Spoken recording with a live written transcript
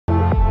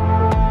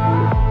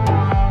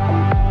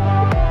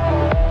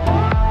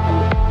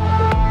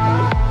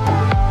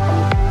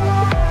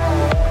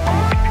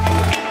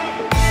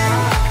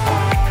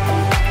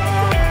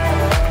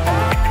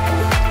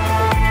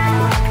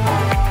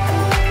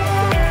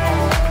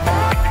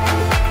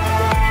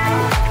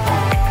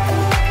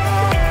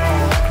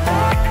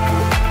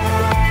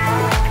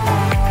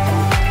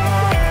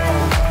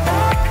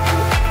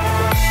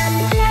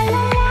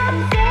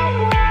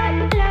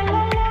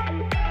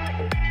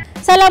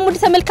ሰላም ውድ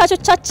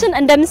ተመልካቾቻችን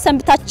እንደምን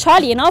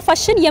ሰንብታችኋል? የናሁ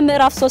ፋሽን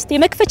የምዕራፍ 3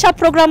 የመክፈቻ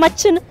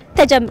ፕሮግራማችን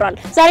ተጀምሯል።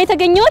 ዛሬ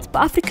የተገኘሁት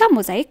በአፍሪካ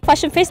ሞዛይክ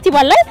ፋሽን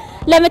ፌስቲቫል ላይ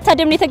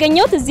ለመታደም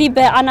የተገኘሁት እዚህ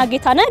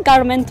በአናጌታነ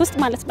ጋርመንት ውስጥ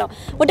ማለት ነው።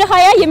 ወደ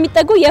 20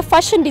 የሚጠጉ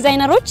የፋሽን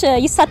ዲዛይነሮች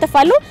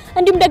ይሳተፋሉ።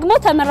 እንዲሁም ደግሞ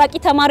ተመራቂ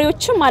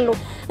ተማሪዎችም አሉ።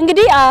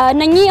 እንግዲህ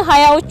እነኚህ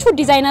 20ዎቹ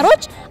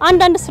ዲዛይነሮች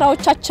አንዳንድ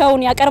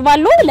ስራዎቻቸውን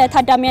ያቀርባሉ፣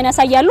 ለታዳሚያን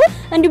ያሳያሉ።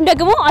 እንዲሁም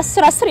ደግሞ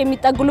 10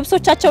 የሚጠጉ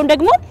ልብሶቻቸውን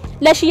ደግሞ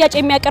ለሽያጭ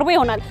የሚያቀርቡ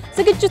ይሆናል።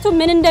 ዝግጅቱ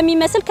ምን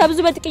እንደሚመስል ከብዙ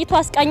በጥቂቱ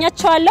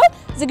አስቃኛቸዋለሁ።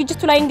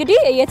 ዝግጅቱ ላይ እንግዲህ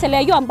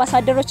የተለያዩ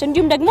አምባሳደሮች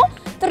እንዲሁም ደግሞ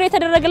ጥሪ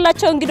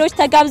የተደረገላቸው እንግዶች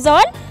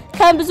ተጋብዘዋል።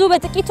 ከብዙ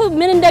በጥቂቱ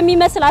ምን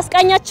እንደሚመስል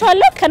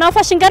አስቃኛቸዋለሁ። ከናሁ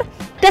ፋሽን ጋር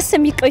ደስ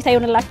የሚል ቆይታ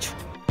ይሆንላችሁ።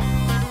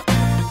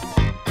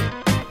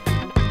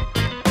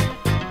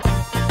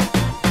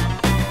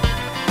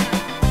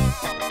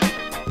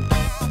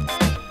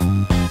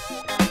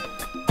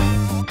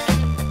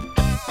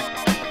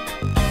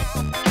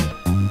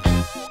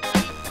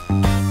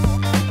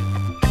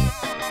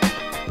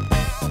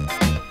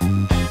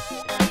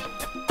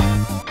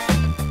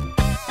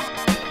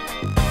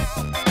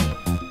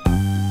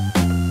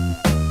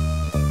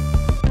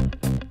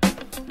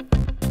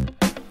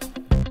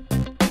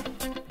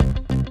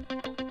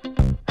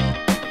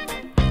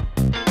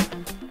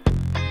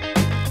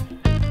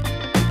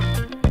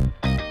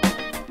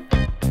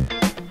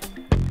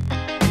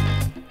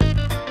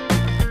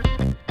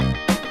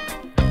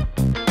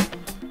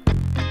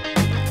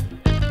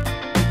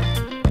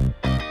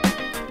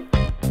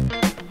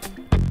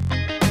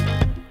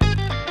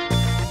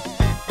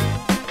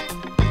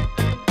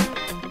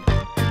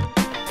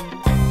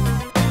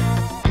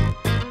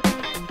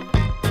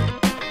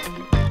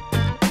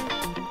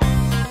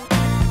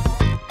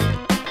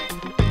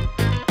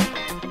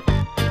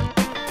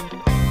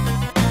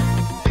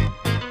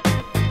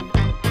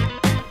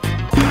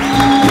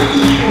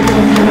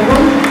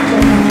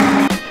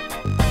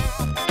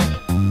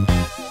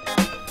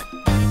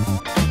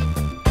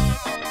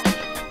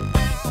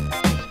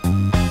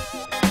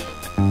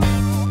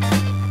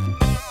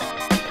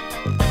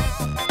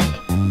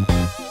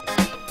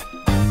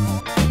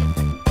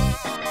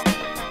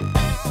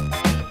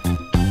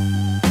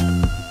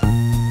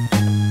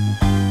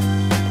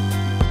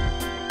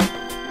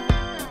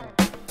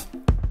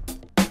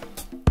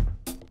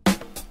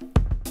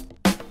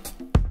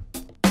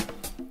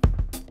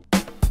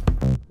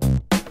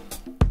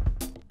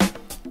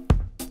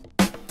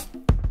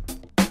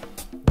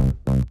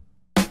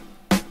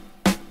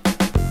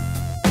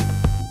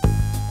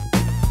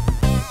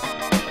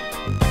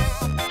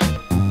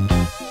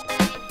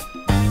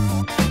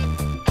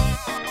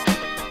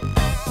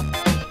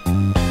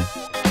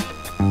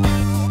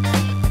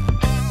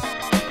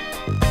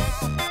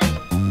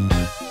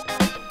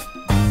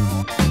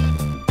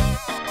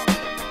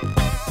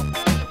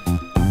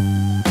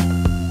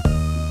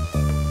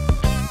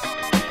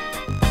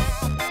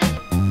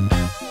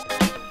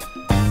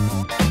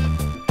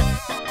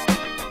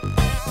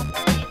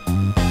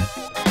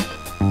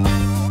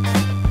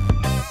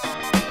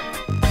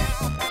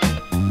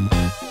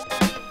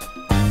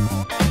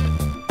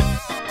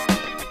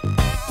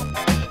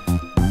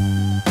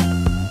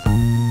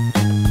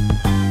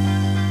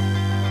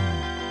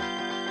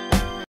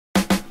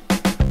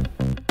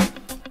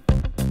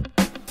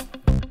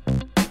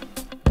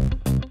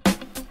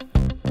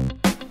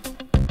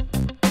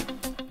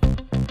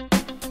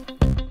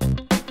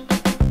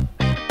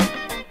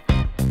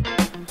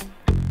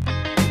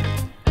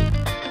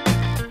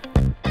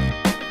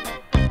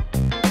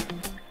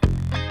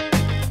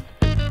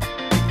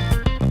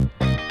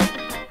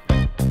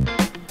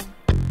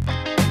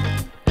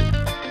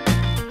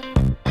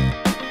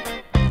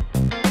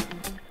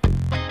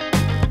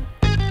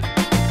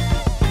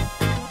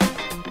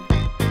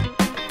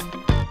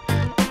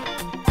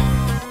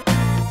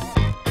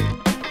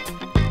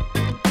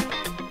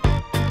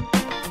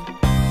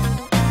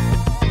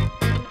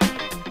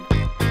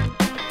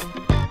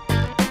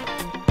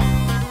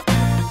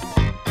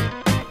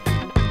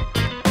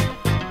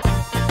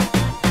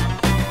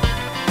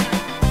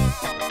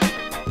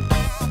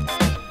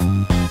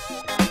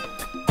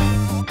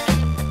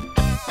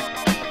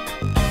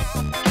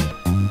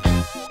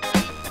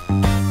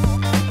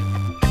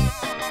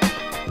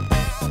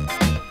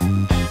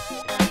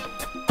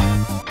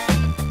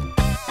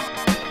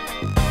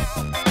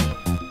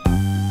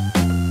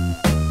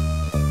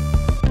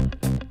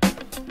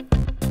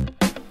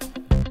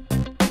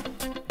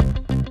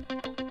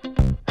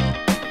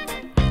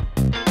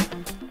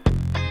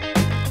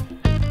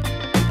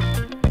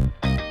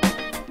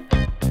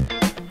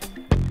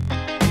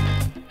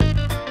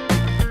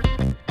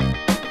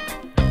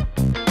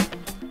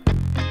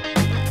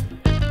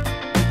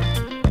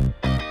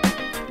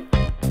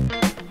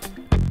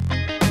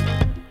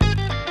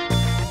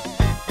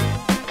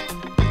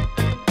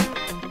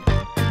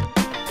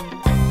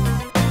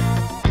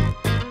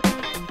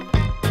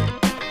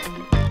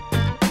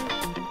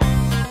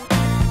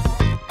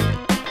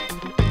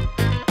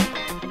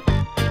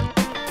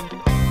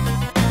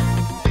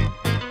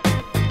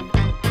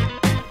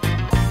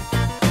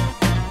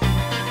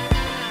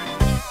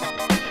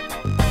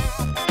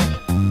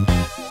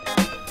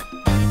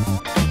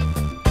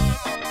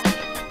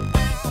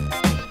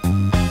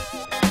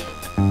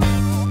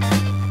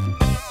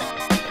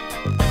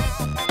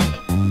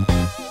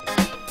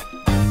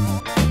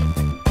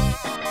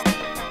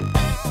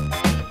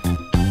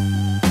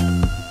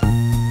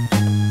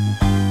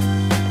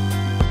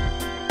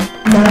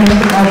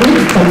 ፈቃዱ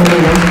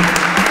ይሰማኛል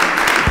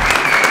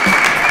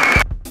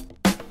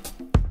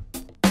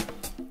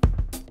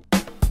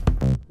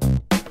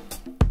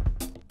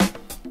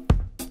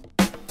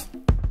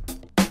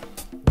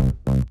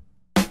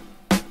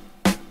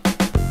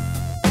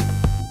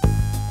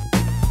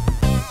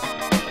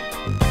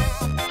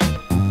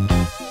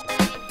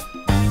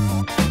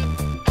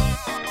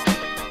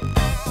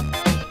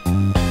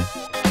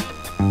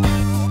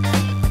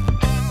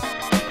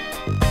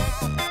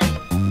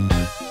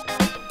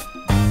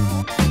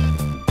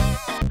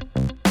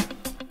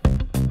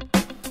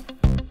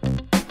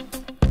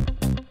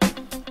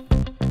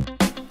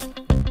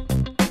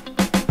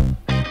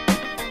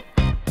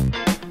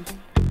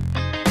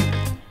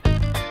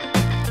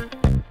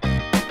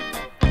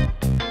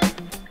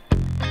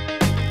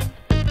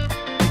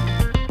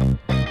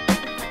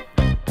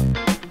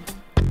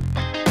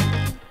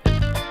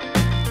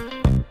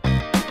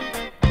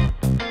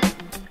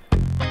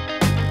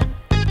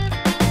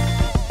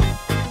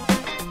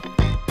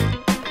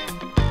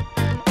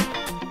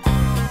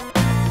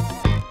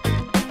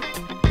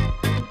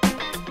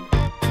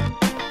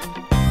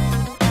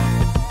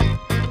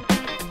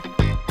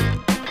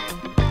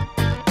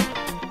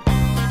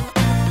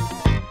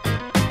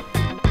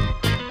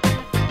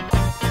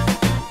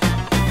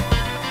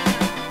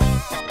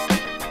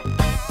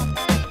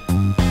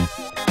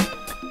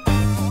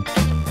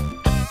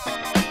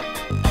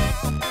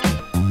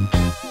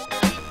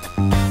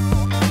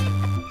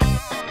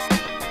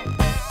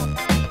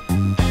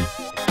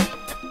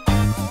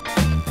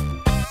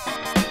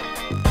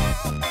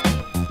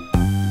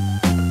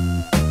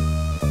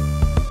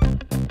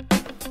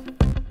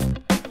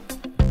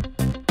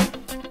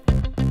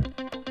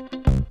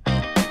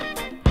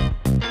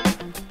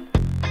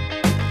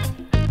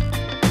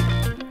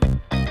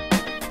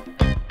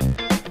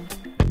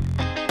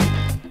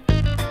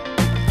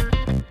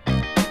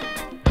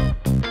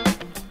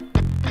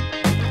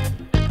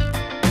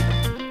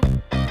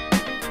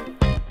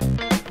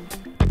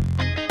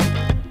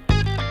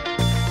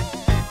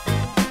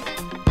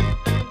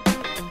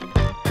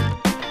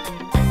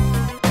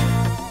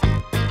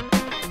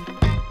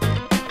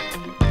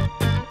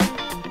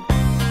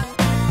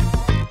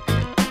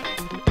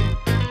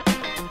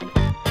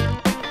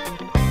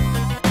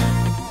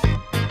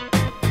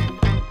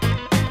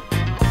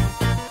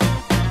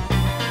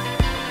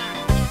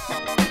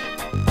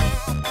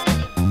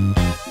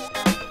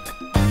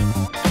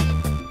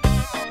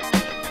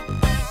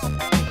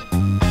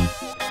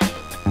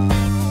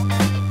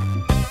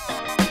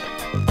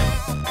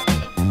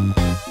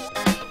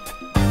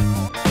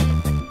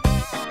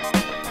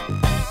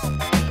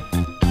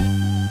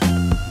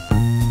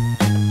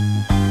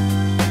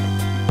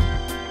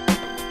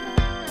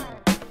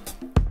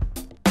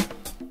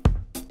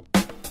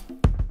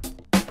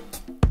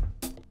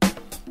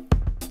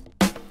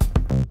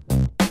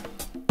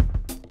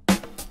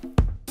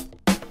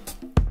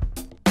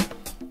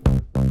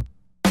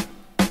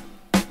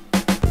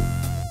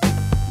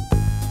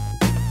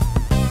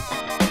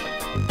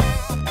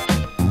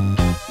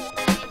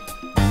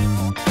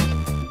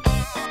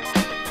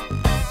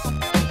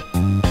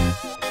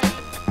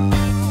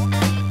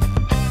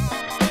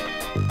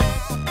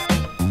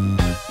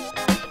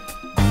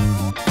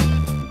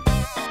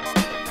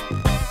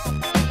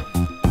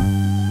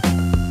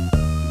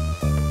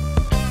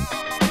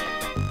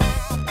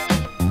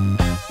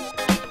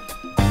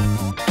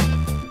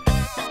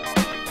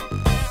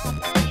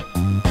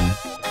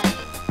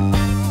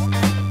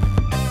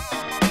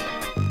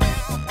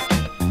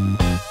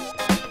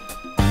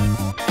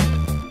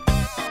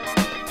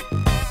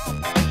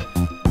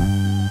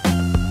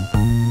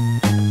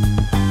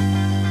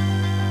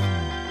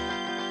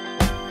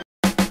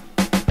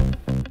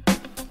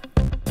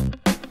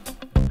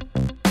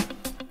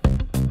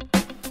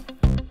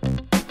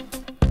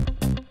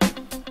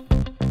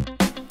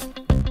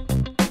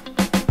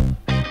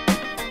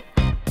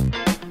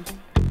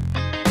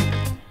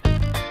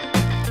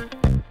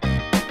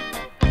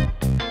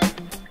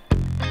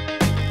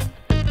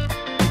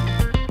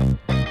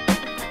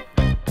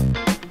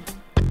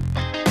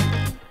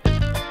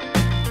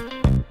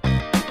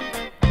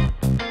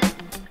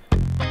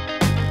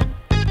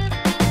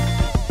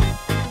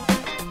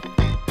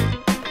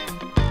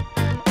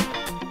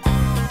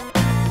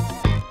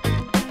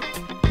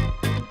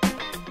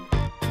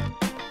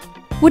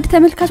ውድ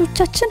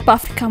ተመልካቾቻችን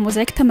በአፍሪካ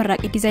ሞዛይክ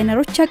ተመራቂ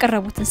ዲዛይነሮች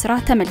ያቀረቡትን ስራ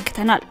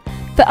ተመልክተናል።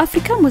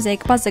 በአፍሪካ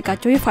ሞዛይክ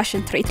ባዘጋጀው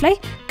የፋሽን ትርኢት ላይ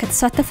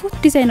ከተሳተፉት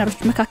ዲዛይነሮች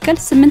መካከል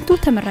 8ቱ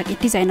ተመራቂ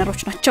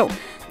ዲዛይነሮች ናቸው።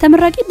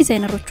 ተመራቂ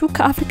ዲዛይነሮቹ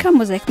ከአፍሪካ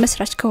ሞዛይክ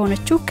መስራች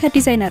ከሆነችው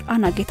ከዲዛይነር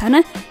አና ጌታነ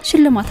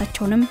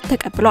ሽልማታቸውንም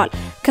ተቀብለዋል።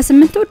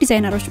 ከ8ቱ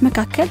ዲዛይነሮች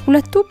መካከል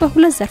 2ቱ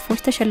በሁለት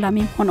ዘርፎች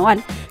ተሸላሚ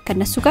ሆነዋል።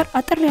 ከነሱ ጋር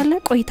አጥር ያለ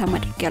ቆይታ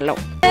ማድረጊያለው።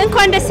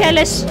 እንኳን ደስ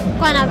ያለሽ።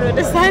 እንኳን አብሮ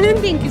ደስ አለን።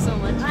 ቴንክ ዩ ሶ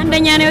ማች።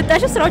 አንደኛ ነው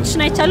የወጣሽው።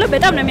 ስራዎችሽን አይቻለሁ፣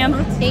 በጣም ነው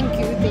የሚያምሩት። ቴንክ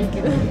ዩ።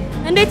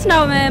 እንዴት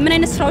ነው ምን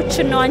አይነት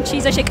ስራዎችን ነው አንቺ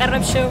ይዘሽ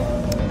የቀረብሽው?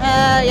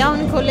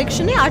 ያውን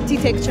ኮሌክሽኔ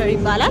አርኪቴክቸር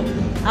ይባላል።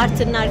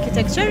 አርትና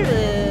አርኪቴክቸር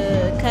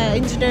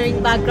ከኢንጂነሪንግ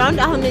ባክግራውንድ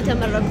አሁን ነው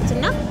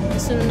የተመረኩትና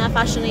እሱንና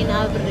ፋሽኔን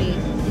አብሬ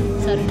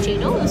ሰርቼ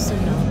ነው እሱ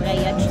ነው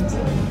ያያችሁት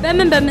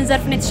በምን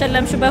ዘርፍ ነው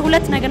የተሸለምሽው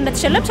በሁለት ነገር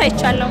እንደተሸለምሽ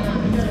አይቻለሁ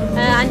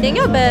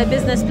አንደኛው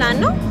በቢዝነስ ፕላን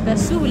ነው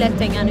በሱ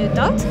ሁለተኛ ነው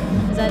የወጣሁት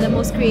እዛ ደግሞ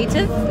ሞስት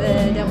ክሪኤቲቭ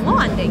ደግሞ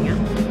አንደኛ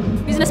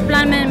ቢዝነስ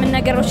ፕላን ምን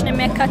ነገሮች ነው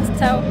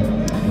የሚያካትተው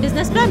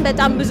ቢዝነስ ፕላን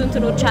በጣም ብዙ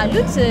እንትኖች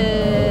አሉት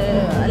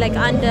ላይክ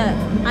አንድ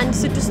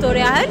 6 ወር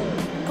ያህል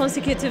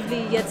consecutively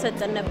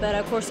እየተሰጠን ነበረ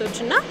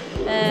ኮርሶችና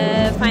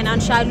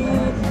ፋይናንሻሉ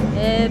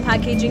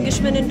ፓኬጂንግሽ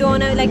ምን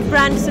እንደሆነ ላይክ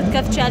ብራንድ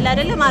ስትከፍቺ ያለ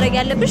አይደለ ማድረግ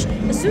ያለብሽ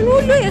እሱን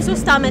ሁሉ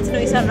የ3 አመት ነው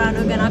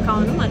የሰራነው ገና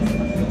ካሁኑ ማለት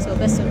ነው ሶ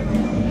በሱ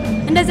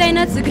እንደዚህ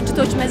አይነት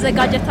ዝግጅቶች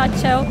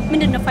መዘጋጀታቸው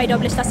ምንድነው ፋይዳው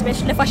ብለሽ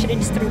ታስቢያለሽ ለፋሽን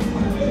ኢንዱስትሪ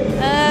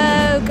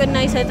ቅና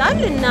ይሰጣል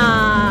እና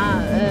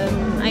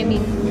አይ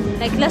ሚን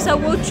ላይክ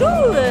ለሰዎቹ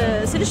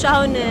ስልሽ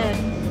አሁን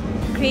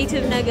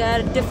ክሪኤቲቭ ነገር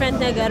ዲፈረንት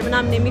ነገር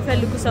ምናምን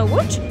የሚፈልጉ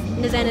ሰዎች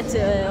እንደዚህ አይነት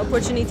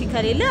ኦፖርቹኒቲ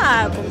ከሌለ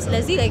አያውቁም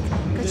ስለዚህ ላይክ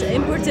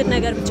ኢምፖርትድ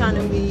ነገር ብቻ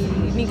ነው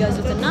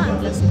የሚገዙትና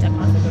ለሱ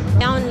ይጠቅማል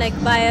አሁን ላይክ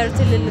ባየር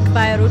ትልልቅ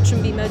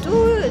ባየሮችን ቢመጡ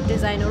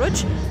ዲዛይነሮች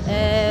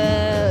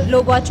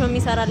ሎጎአቸው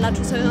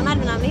የሚሰራላችሁ ሰው ይሆናል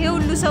ምናምን ይሄ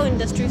ሁሉ ሰው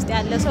ኢንደስትሪ ውስጥ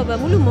ያለ ሰው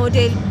በሙሉ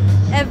ሞዴል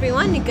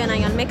ኤቭሪዋን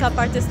ይገናኛል ሜካፕ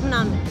አርቲስት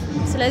ምናምን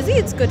ስለዚህ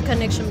ኢትስ ጉድ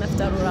ኮኔክሽን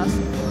መፍጠሩ ራሱ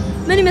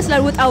ምን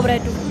ይመስላል ወጣ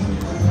ውረዱ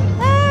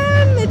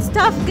ኢትስ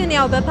ታፍ ግን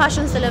ያው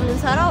በፓሽን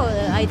ስለምንሰራው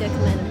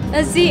አይደክመንም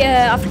እዚህ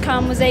አፍሪካ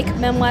ሞዛይክ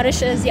መማርሽ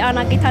እዚህ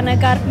አናጌታ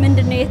ነገር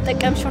ምንድነው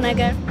የተጠቀምሽው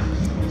ነገር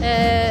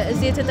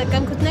እዚህ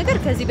የተጠቀምኩት ነገር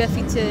ከዚህ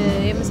በፊት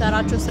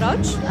የምሰራቸው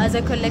ስራዎች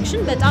አዘ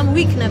ኮሌክሽን በጣም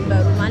ዊክ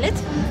ነበሩ ማለት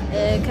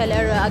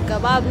ከለር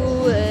አገባቡ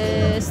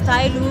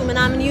ስታይሉ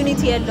ምናምን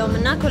ዩኒቲ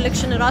የለውምና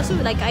ኮሌክሽን ራሱ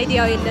ላይክ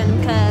አይዲያው የለንም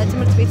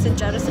ከትምህርት ቤት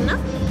ስንጨርስና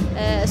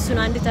እሱን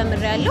አንድ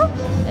ተምሬያለሁ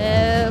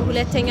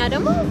ሁለተኛ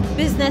ደግሞ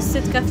ቢዝነስ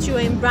ስትከፍቺ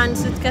ወይም ብራንድ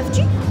ስትከፍቺ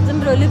ዝም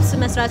ብሎ ልብስ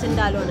መስራት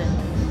እንዳልሆነ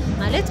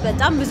ማለት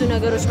በጣም ብዙ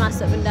ነገሮች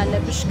ማሰብ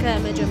እንዳለብሽ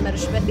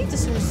ከመጀመርሽ በፊት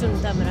እሱን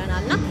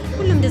ተምረናልና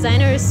ሁሉም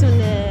ዲዛይነር እሱን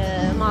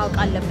ማወቅ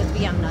አለበት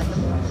ብያምናለሁ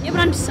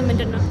የብራንድ ስም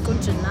ምንድነው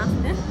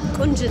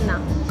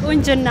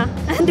ቁንጅና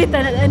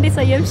እንዴት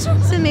ሰየምሽ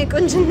ስሜ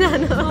ቁንጅና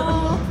ነው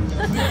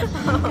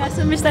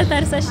ከስምሽ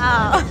ተርሰሽ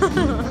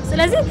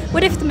ስለዚህ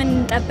ወደፊት ምን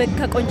እንጠብቅ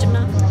ከቁንጅና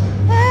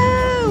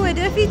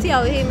ወደፊት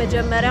ያው ይሄ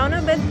መጀመሪያው ነው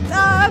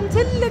በጣም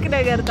ትልቅ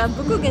ነገር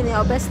ጠብቁ ግን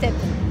ያው በስቴፕ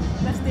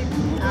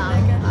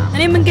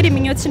እኔም እንግዲህ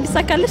ምኞትሽ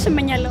እንዲሳካልሽ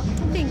እመኛለሁ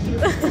ቴንክ ዩ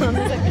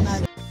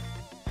አመሰግናለሁ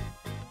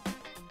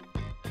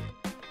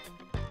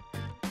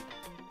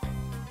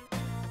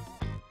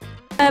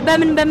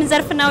በምን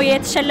ዘርፍ ነው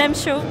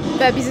የተሸለምሽው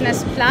በቢዝነስ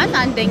ፕላን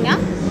አንደኛ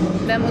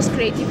በሞስት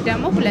ክሪኤቲቭ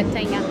ደግሞ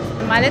ሁለተኛ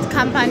ማለት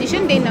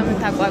ካምፓኒሽን እንዴት ነው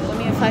የምታቋቁም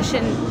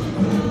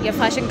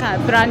የፋሽን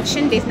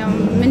ብራንድሽን እንዴት ነው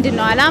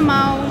ምንድነው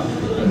አላማው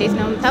እንዴት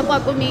ነው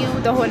የምታቋቁሚው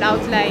the whole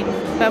outline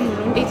በሙሉ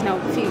እንዴት ነው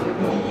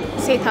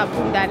ሴትአፑ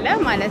እንዳለ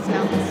ማለት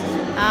ነው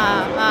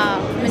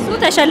ምን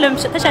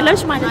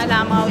ተሸለምሽ ማለት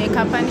አላማው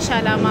የካምፓኒሽ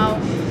አላማው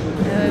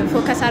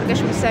ፎከስ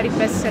አድርገሽ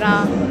የምትሰሪበት ስራ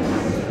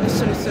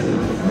እሱን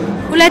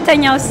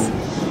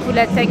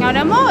ሁለተኛው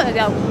ደግሞ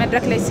ያው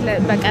መድረክ ላይ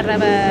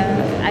በቀረበ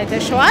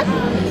አይተሽዋል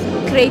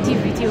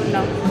ክሬቲቪቲው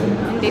ነው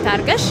እንዴት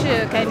አድርገሽ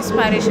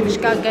ከኢንስፓይሬሽንሽ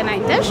ጋር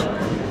ገናኝተሽ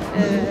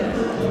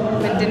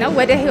ምንድነው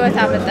ወደ ህይወት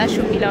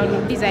አመጣሽው የሚለው ነው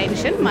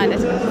ዲዛይንሽን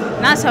ማለት ነው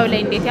እና ሰው ላይ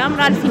እንዴት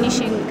ያምራል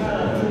ፊኒሺንግ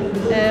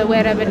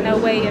ወረብል ነው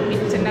ወይ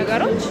የሚሉት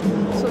ነገሮች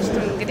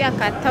ሶስቱን እንግዲህ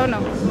አካተው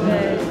ነው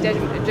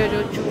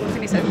ጀጆቹ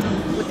እንትን ይሰጡ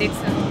ውጤት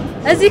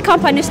እዚህ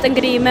ካምፓኒ ውስጥ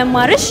እንግዲህ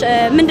መማርሽ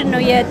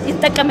ምንድነው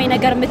የተጠቀመኝ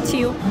ነገር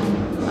የምትዩ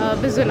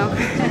ብዙ ነው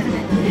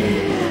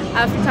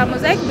አፍሪካ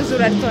ሞዛይክ ብዙ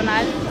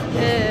ረድቶናል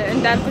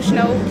እንዳልኩሽ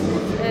ነው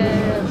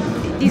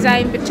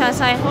ዲዛይን ብቻ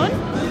ሳይሆን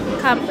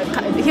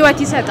ህይወት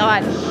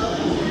ይሰጣዋል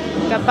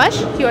ገባሽ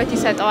ህይወት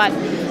ይሰጣዋል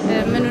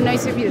ምኑ ነው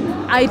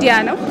አይዲያ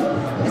ነው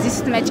እዚህ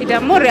ስትመጪ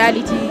ደግሞ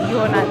ሪያሊቲ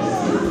ይሆናል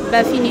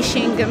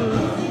በፊኒሺንግም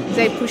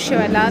ዘይ ፑሽ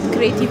ያላት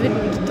ክሬቲቭ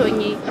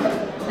እንድትሆኚ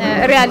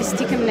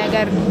ሪያሊስቲክም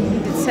ነገር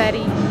እንድትሰሪ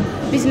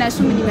ቢዝነሱ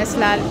ምን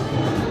ይመስላል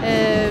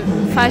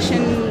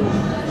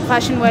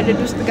ፋሽን ወርልድ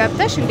ውስጥ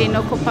ገብተሽ እንዴት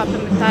ነው ኮፕ አፕ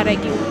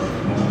የምታረጊው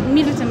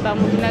የሚሉትን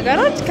በሙሉ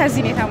ነገሮች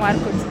ከዚህ ነው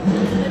የተማርኩት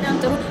በጣም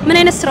ጥሩ ምን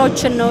አይነት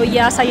ስራዎችን ነው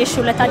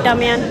ያሳየሽው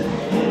ለታዳሚያን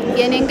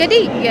የኔ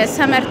እንግዲህ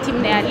የሰመር ቲም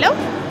ነው ያለው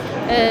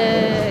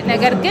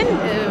ነገር ግን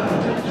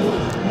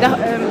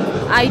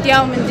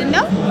አይዲያው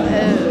ምንድነው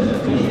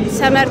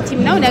ሰመር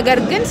ቲም ነው ነገር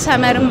ግን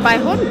ሰመርም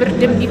ባይሆን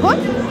ብርድም ቢሆን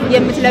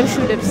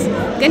የምትለብሺው ልብስ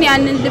ግን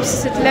ያንን ልብስ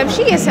ስትለብሺ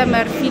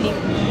የሰመር ፊሊንግ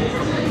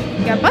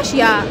ገባሽ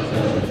ያ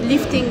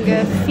ሊፍቲንግ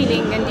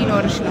ፊሊንግ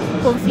እንዲኖርሽ ነው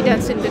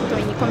ኮንፊደንስ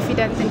እንድትሆኚ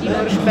ኮንፊደንት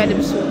እንዲኖርሽ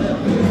በልብሱ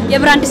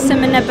የብራንድ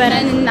ስም ነበር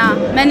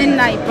መንና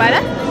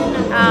ይባላል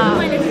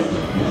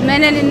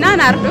መንንና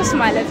ናርዶስ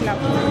ማለት ነው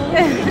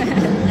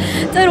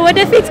ጥሩ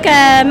ወደፊት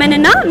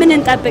ከመንና ምን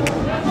እንጠብቅ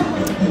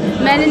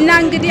መንና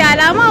እንግዲህ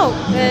አላማው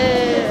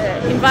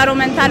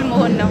ኢንቫይሮንመንታል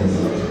መሆን ነው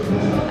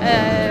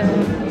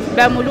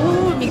በሙሉ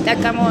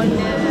የሚጠቀመውን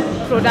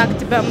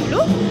ፕሮዳክት በሙሉ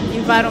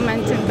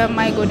ኢንቫይሮንመንትን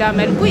በማይጎዳ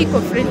መልኩ ኢኮ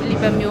ፍሬንድሊ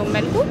በሚሆን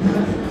መልኩ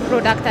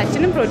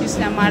ፕሮዳክታችንን ፕሮዲዩስ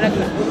ለማድረግ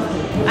ነው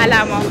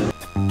አላማው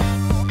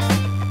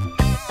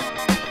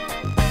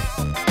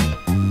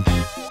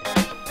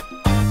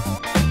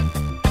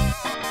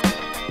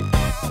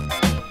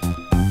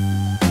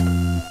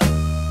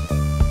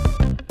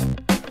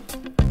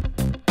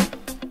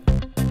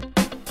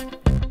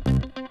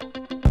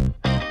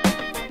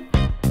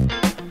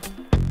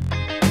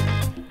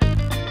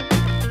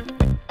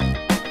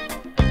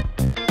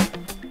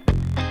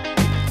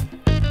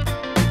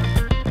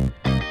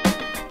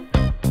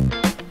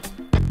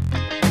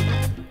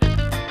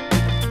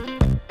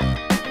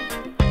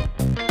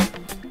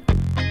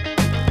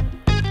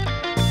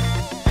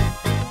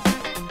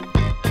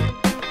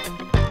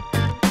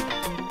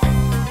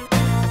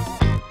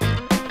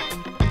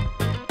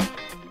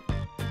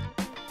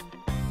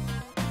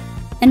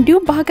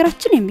እንዲሁም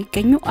በሀገራችን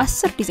የሚገኙ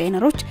 10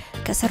 ዲዛይነሮች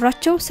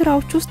ከሰራቸው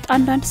ስራዎች ውስጥ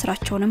አንዳንድ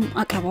ስራቸውንም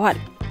አቅርበዋል።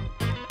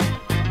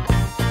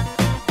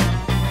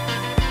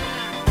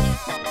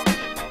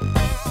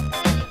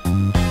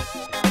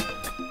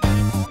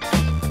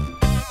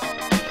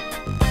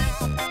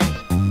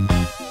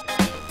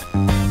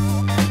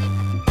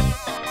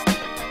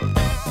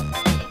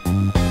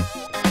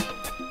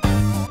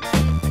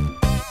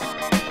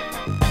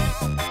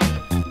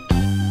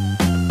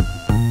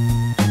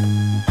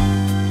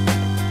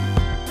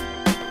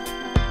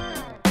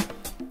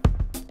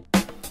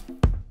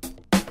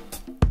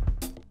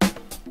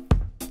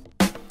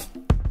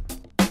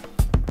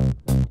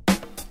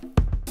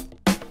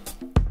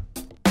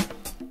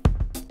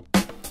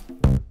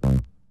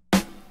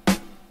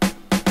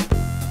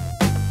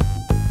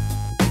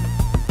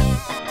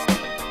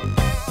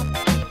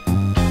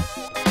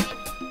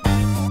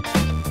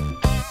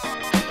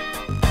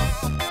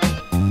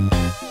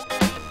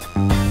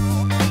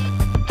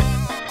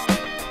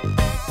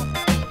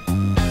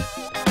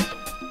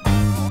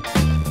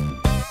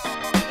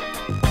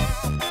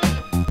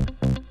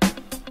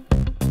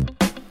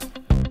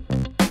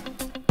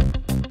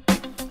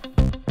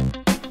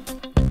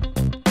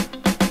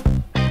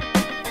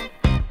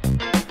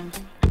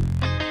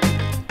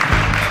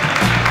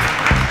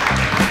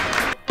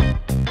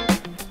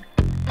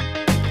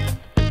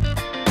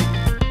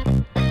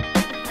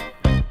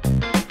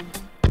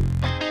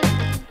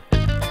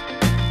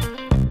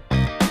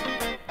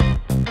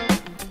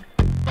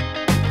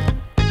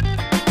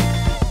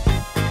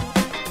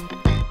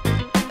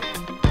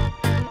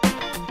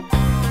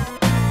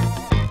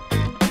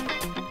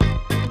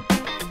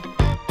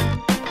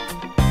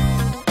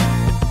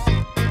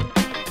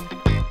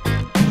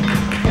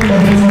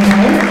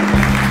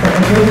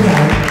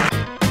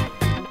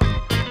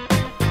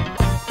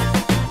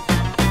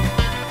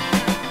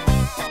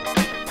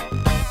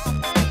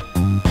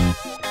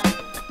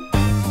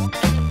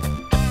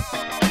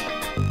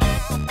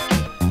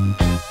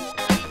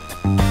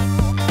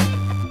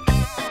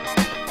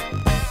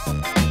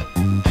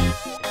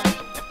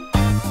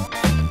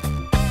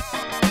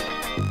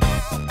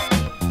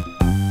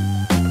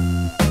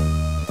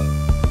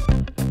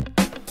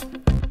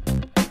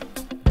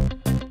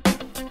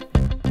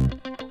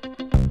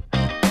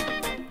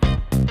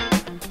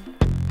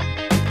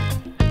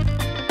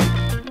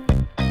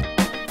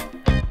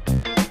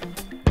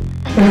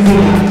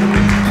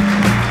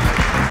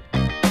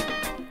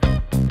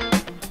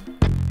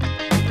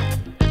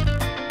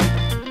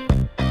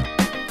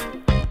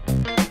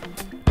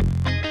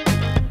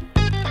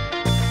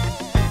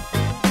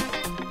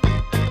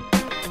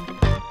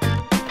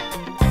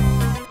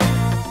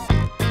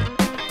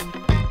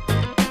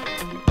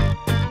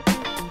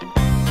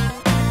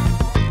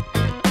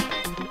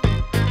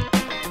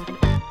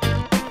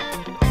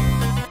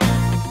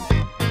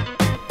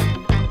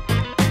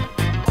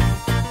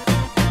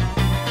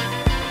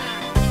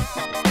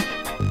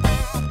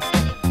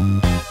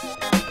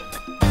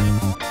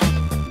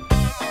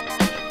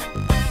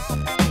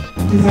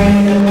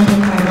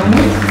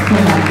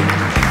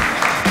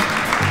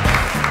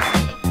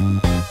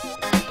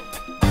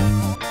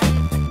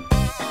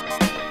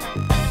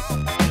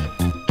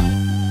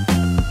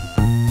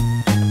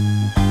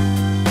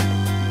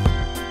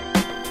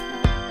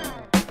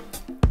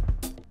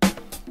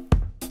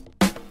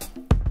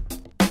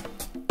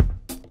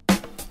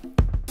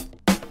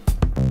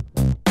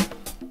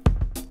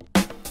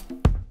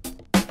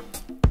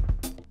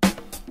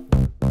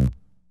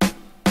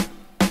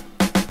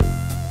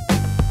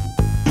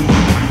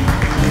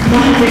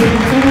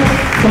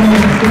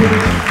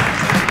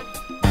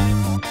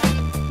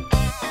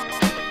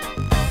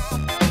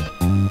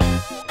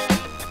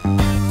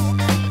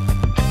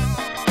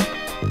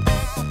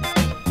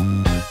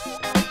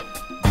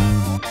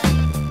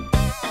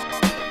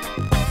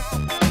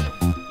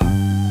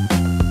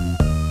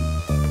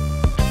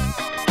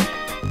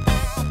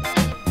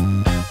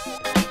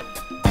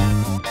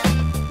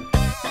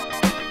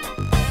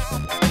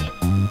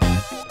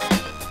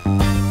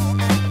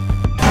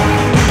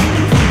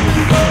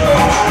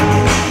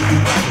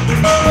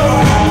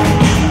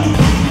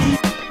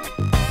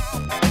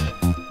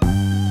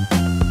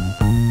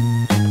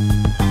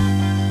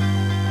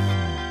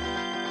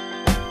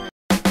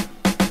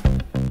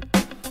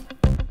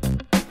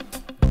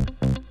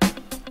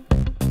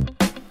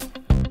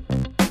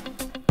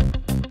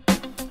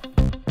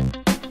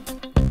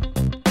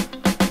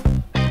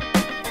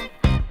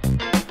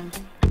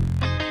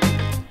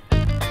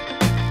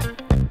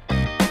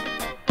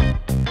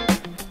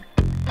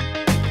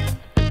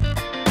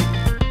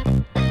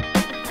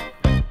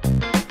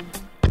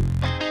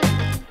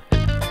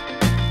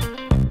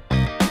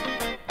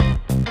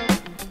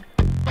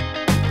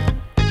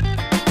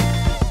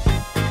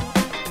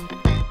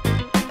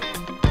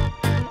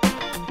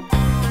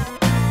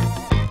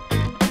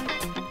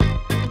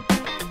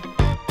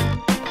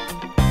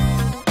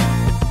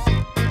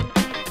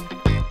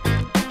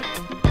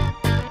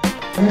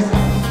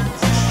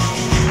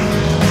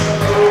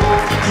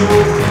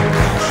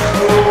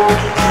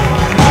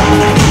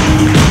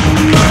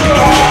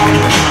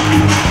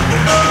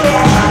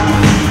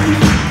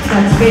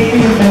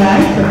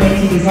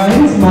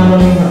 designs,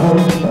 modeling her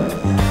own work.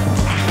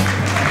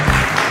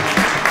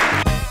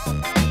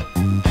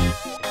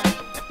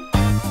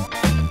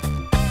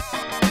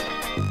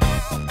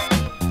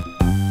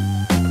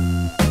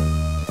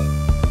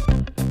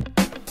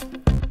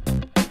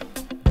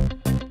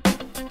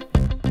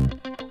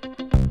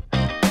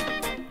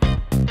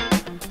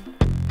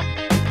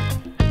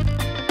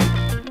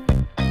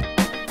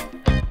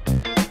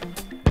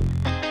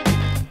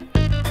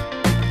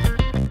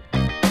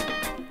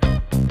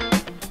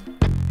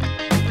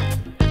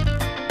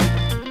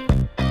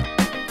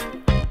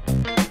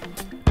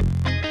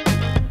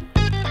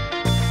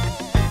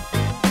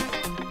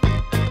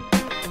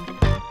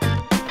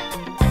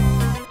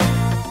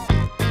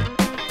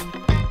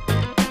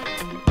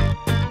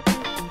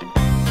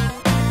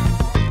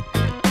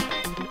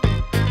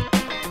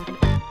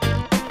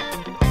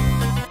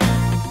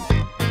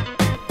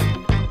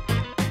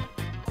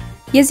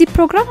 የዚህ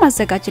ፕሮግራም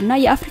አዘጋጅና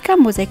የአፍሪካ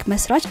ሞዛይክ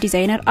መስራች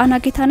ዲዛይነር አና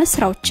ጌታነህ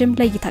ስራዎችም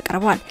ለይታ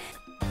ቀርበዋል።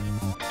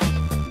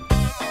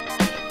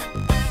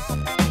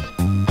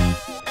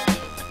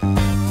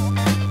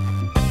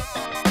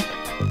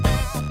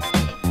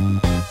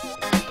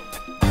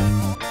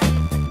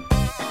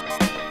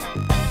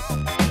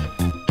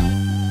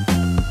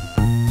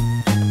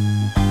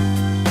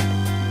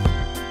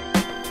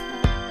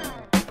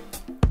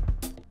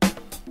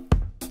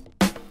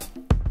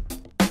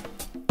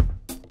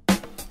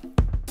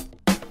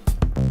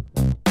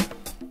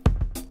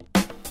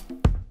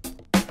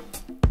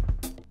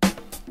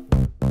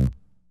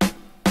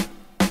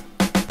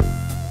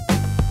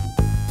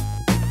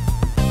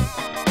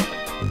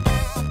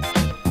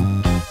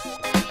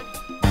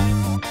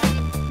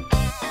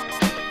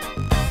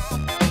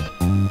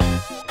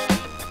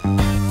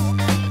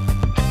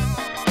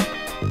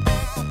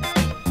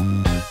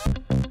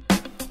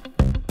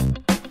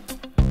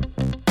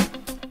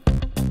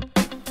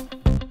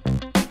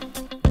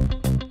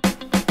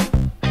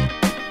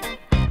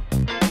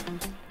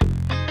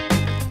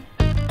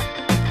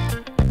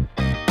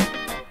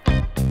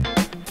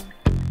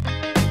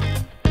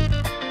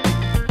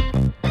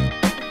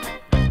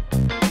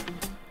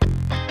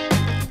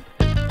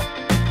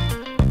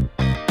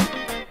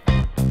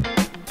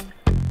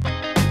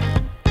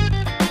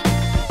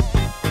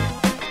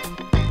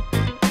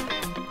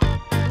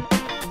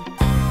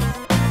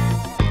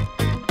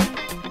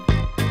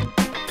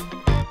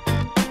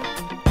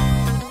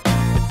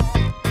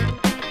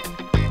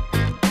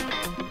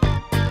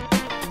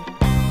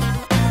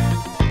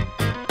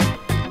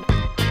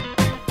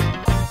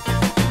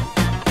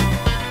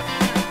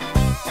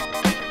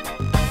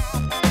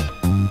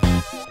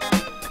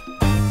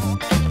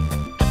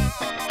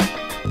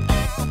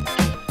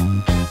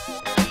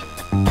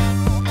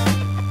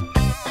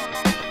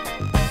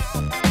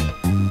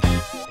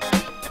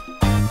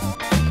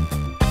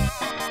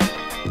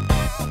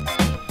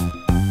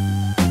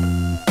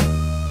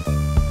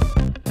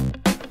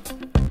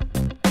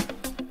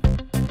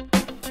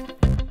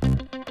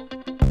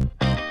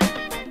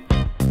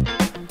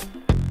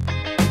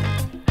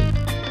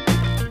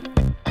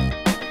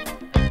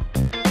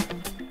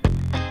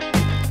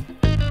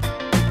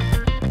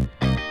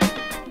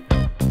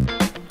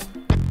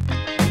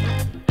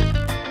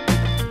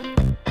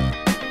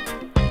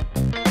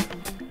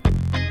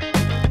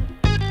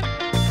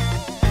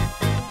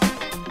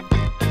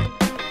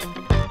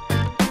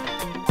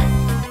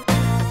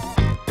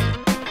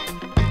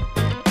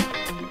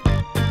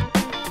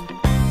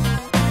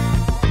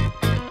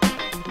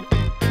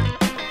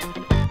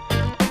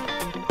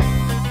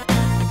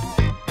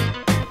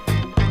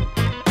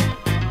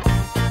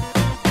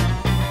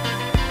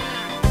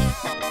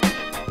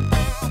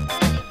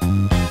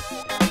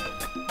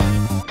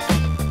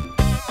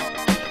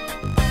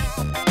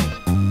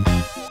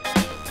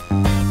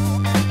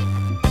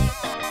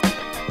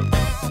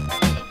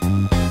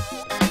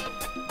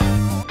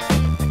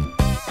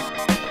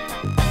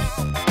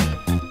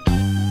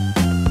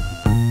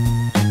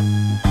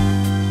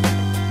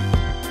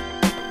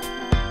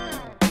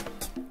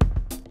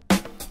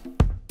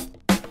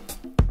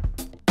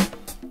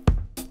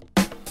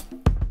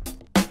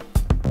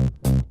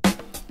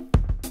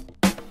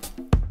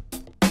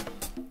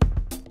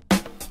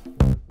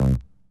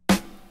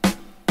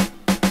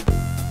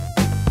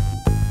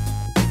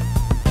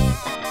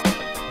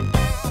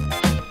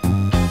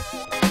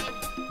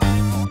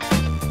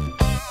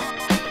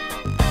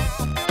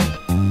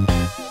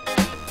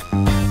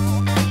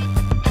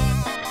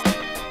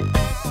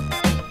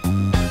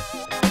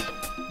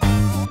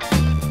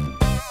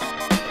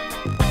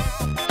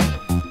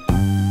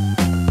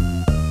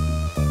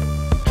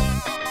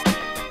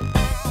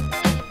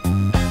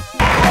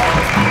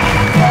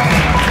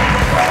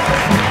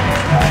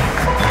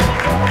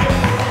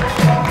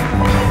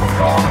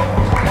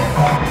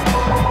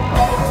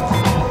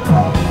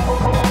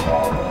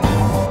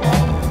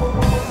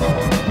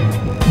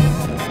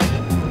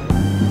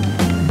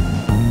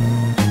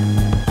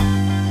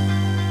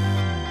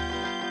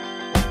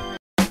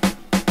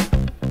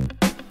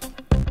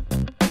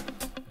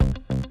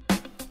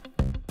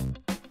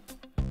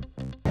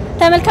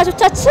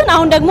 ተመልካቾቻችን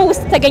አሁን ደግሞ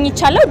ውስጥ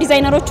ተገኝቻለሁ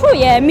ዲዛይነሮቹ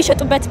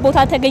የሚሸጡበት ቦታ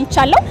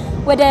ተገኝቻለሁ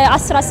ወደ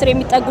 10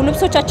 የሚጠጉ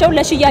ልብሶቻቸው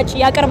ለሽያጭ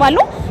ያቀርባሉ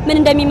ምን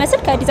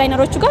እንደሚመስል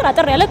ከዲዛይነሮቹ ጋር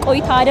አጥር ያለ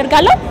ቆይታ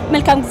አደርጋለሁ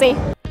መልካም ጊዜ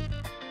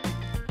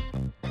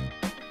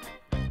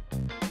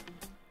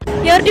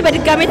የወርዲ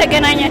በድጋሚ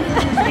ተገናኘን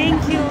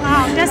Thank you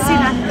ደስ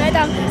ይላል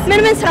በጣም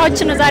ምን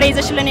ስራዎችን ነው ዛሬ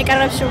ይዘሽልን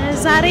የቀረብሽው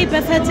ዛሬ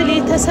በፈትል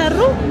የተሰሩ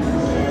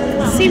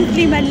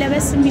ሲምፕሊ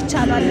መለበስ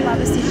የሚቻሉ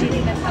አለባበስ ይዤ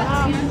ነበር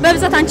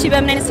በብዛት አንቺ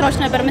በምን አይነት ስራዎች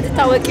ነበር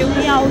የምትታወቂው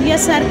ያው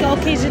የሰርግ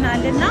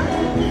ኦኬዥናል እና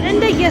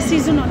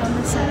እንደየሲዝኑ ነው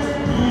የምንሰራው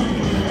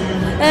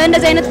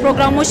እንደዚህ አይነት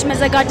ፕሮግራሞች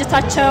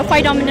መዘጋጀታቸው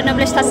ፋይዳው ምንድነው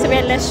ብለሽ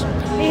ታስቢያለሽ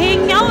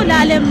ይሄኛው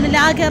ለዓለም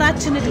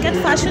ለሀገራችን እድገት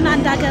ፋሽን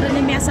አንድ ሀገርን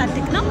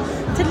የሚያሳድግ ነው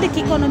ትልቅ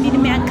ኢኮኖሚን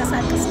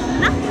የሚያንቀሳቅስ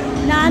ነውና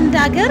ለአንድ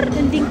ሀገር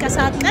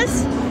እንዲንቀሳቀስ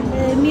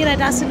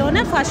የሚረዳ ስለሆነ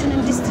ፋሽን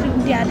ኢንዱስትሪው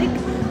እንዲያድግ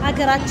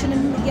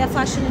ሀገራችንም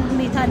የፋሽን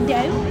ሁኔታ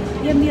እንዲያዩ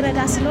የሚረዳ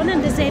ስለሆነ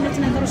እንደዚህ አይነት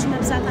ነገሮች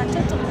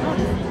መብዛታቸው ጥሩ ነው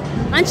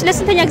አንቺ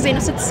ለስንተኛ ጊዜ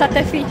ነው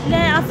ስትሳተፊ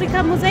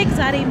ለአፍሪካ ሞዛይክ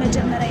ዛሬ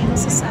መጀመሪያ ነው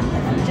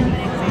ስሳተፍ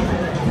መጀመሪያ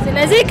ጊዜ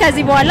ስለዚህ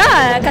ከዚህ በኋላ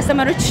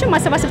ከስተመሮችሽን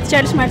ማሰባሰብ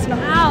ትችላለሽ ማለት ነው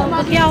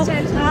ያው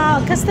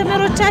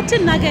ከስተመሮቻችን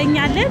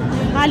እናገኛለን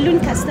አሉን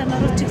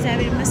ከስተመሮች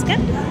እግዚአብሔር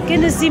ይመስገን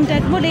ግን እዚህም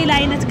ደግሞ ሌላ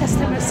አይነት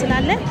ከስተመር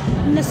ስላለ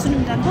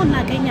እነሱንም ደግሞ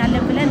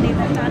እናገኛለን ብለን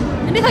እንመጣለን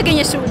እንዴት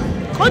አገኘሽው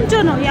ቆንጆ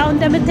ነው ያው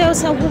እንደምታየው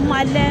ሰውም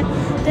አለ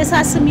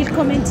ደሳስ ሚል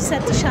ኮሜንት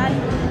ይሰጥሻል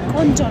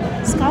ቆንጆ ነው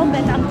እስካሁን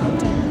በጣም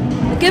ቆንጆ ነው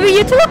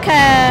ግብይቱ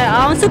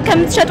ከአሁን ሱቅ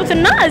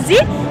ከምትሸጡትና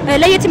እዚህ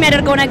ለየት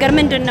የሚያደርገው ነገር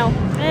ምንድነው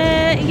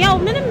ያው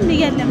ምንም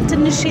የለም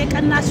ትንሽ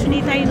የቀናሽ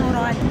ሁኔታ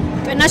ይኖራል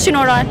ቀናሽ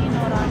ይኖራል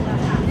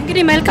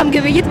እንግዲህ መልካም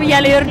ግብይት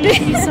ብያለሁ ይወርድ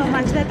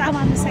ሰማች በጣም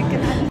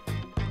አመሰግናለሁ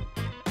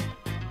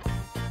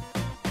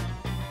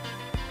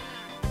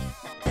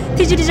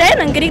ቲጂ ዲዛይን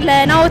እንግዲህ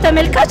ለናው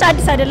ተመልካች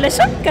አዲስ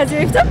አይደለሽም ከዚህ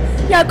በፊትም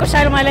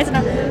ያቆሻል ማለት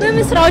ነው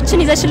ምን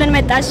ስራዎችን ይዘሽልን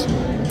መጣሽ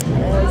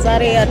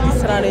ዛሬ አዲስ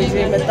ስራ ነው ይዤ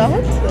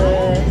የመጣሁት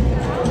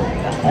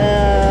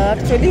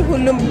አክቹሊ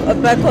ሁሉም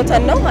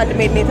በኮተን ነው አንድ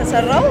ሜድ ነው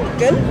የተሰራው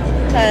ግን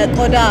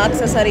ከቆዳ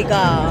አክሰሰሪ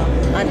ጋር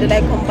አንድ ላይ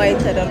ኮምባይን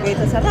ተደርጎ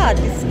የተሰራ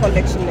አዲስ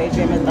ኮሌክሽን ነው ይዤ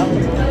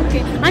የመጣሁት ኦኬ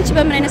አንቺ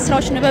በምን አይነት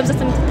ስራዎች ነው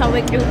በብዛት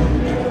የምትታወቂው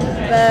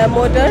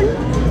በሞደርን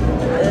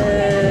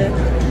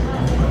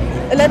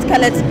እለት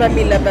ከለት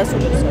በሚለበሱ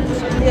ልብሶች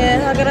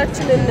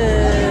የሀገራችንን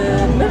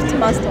ምርት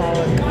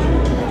ማስተዋወቅ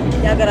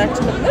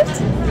የሀገራችንን ምርት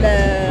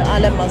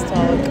ለዓለም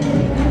ማስተዋወቅ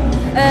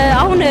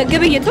አሁን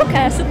ግብይቱ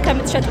ከሱቅ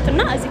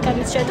ከምትሸጡትና እዚህ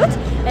ከምትሸጡት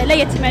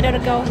ለየት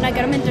የሚያደርገው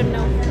ነገር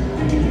ምንድነው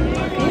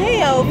ይሄ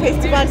ያው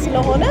ፌስቲቫል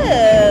ስለሆነ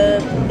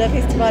እንደ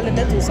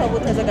ፌስቲቫልነቱ ሰው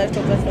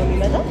ተዘጋጅቶበት ነው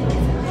የሚመጣው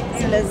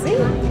ስለዚህ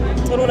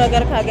ጥሩ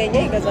ነገር ካገኘ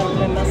ይገዛል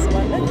ብለን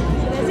እናስባለን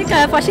ስለዚህ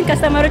ከፋሽን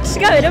ከስተመሮችሽ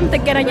ጋር በደንብ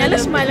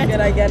ትገናኛለሽ ማለት ነው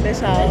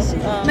ትገናኛለሽ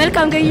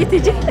መልካም ግብይት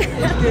ይጂ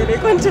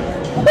ቆንጆ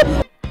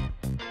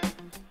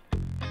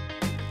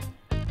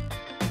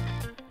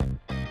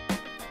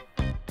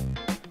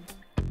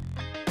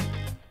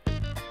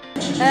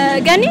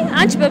ገኒ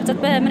አንቺ በብዛት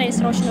በምን አይነት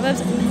ስራዎች ነው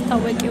በብዛት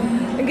የምትታወቂው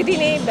እንግዲህ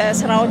እኔ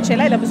በስራዎቼ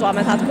ላይ ለብዙ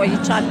አመታት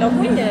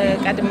ቆይቻለሁኝ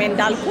ቀድሜ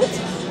እንዳልኩት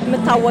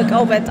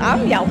የምታወቀው በጣም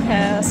ያው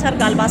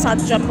ከሰርግ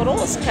አልባሳት ጀምሮ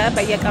እስከ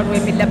በየቀኑ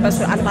የሚለበሱ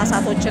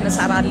አልባሳቶችን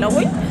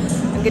እሰራለሁኝ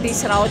እንግዲህ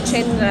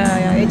ስራዎችን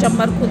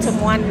የጀመርኩትም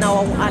ዋናው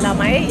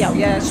አላማዬ ያው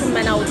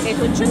የሽመና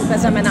ውጤቶችን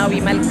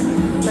በዘመናዊ መልክ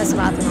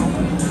መስራት ነው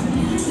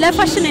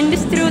ለፋሽን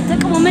ኢንዱስትሪው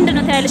ጥቅሙ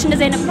ምንድነው ታያለሽ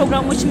እንደዚህ አይነት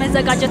ፕሮግራሞች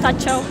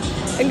መዘጋጀታቸው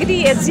እንግዲህ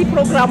የዚህ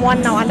ፕሮግራም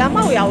ዋናው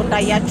አላማው ያው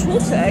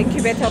እንዳያችሁት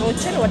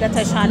ኢንኩቤተሮችን ወደ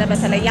ተሻለ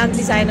በተለይ ያን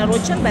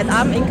ዲዛይነሮችን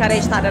በጣም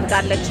ኢንካሬጅ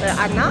ታደርጋለች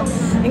እና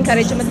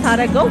ኢንካሬጅ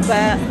የምታደርገው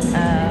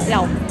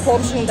ያው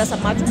ኮርሱ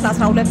እንደሰማችሁ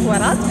 12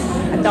 ወራት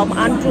እንደውም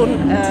አንዱን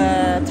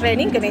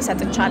ትሬኒንግ እኔ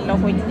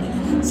ሰጥቻለሁኝ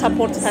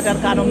ሰፖርት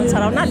ተደርጋ ነው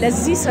የምንሰራውና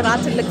ለዚህ ስራ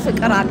ትልቅ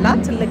ፍቅር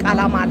አላት ትልቅ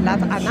አላማ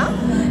አላት እና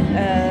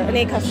እኔ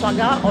ከሷ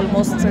ጋር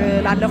ኦልሞስት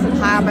ላለፉት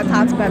 20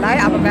 አመታት በላይ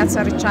አብሬያት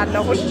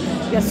ሰርቻለሁኝ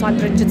የሷን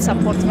ድርጅት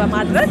ሰፖርት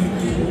በማድረግ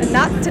እና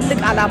ትልቅ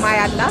አላማ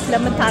ያላት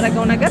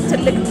ለምታረገው ነገር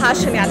ትልቅ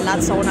ፓሽን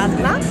ያላት ሰው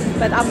ናትና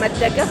በጣም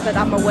መደገፍ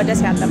በጣም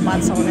መወደስ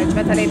ያለባት ሰው ነች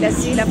በተለይ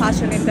ለዚህ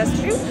ለፋሽን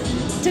ኢንዱስትሪው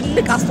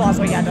ትልቅ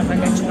አስተዋጽኦ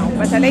ያደረገች ነው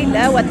በተለይ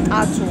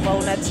ለወጣቱ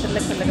በእውነት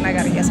ትልቅ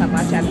ነገር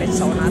እየሰራች ያለች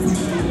ሰው ናት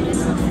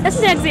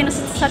እስቲ ያግዜ ነው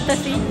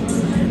ስትሳተፊ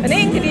እኔ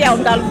እንግዲህ ያው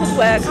እንዳልኩት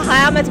ከ20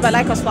 አመት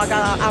በላይ ከሷ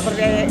ጋር አብሬ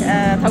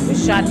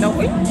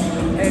ተጉዣለሁኝ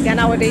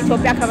ገና ወደ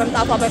ኢትዮጵያ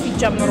ከመምጣቷ በፊት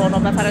ጀምሮ ነው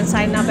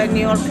በፈረንሳይና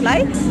በኒውዮርክ ላይ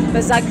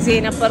በዛ ጊዜ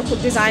የነበርኩት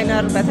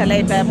ዲዛይነር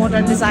በተለይ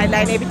በሞደርን ዲዛይን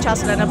ላይ እኔ ብቻ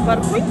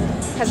ስለነበርኩኝ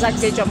ከዛ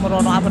ጊዜ ጀምሮ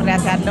ነው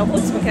አብሬያት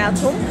ያለሁት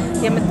ምክንያቱም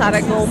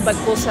የምታደርገው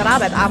በጎ ስራ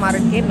በጣም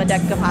አርጌ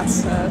መደግፋት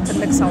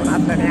ትልቅ ሰው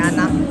ናት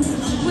ለኔያና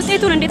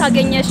ውጤቱን እንዴት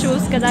አገኘሽው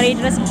እስከዛሬ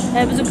ድረስ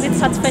ብዙ ጊዜ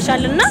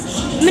ተሳትፈሻልና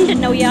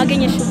ምንድነው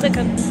ያገኘሽው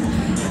ጥቅም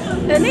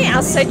እኔ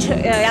አሰች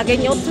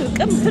ያገኘው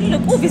ጥቅም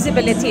ትልቁ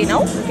ቪዚቢሊቲ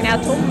ነው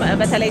ምክንያቱም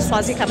በተለይ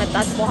ሷዚ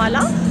ከመጣች በኋላ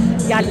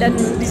ያለን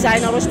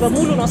ዲዛይነሮች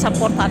በሙሉ ነው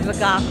ሰፖርት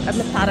አድርጋ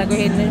የምታደርገው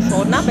ይሄንን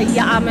ሾውና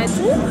በየአመቱ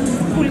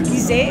ሁሉ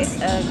ጊዜ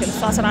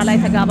ግልሷ ስራ ላይ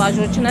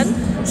ተጋባዦች ነን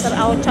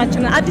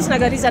ስራዎቻችንን አዲስ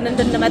ነገር ይዘን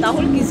እንድንመጣ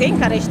ሁሉ ጊዜ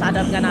ኢንካሬጅ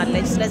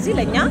ታደርገናለች ስለዚህ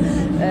ለኛ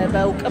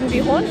በውቅም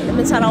ቢሆን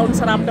የምንሰራውን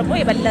ስራም ደግሞ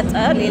የበለጠ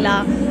ሌላ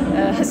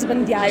ህዝብ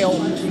እንዲያየው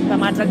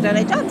በማድረግ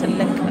ደረጃ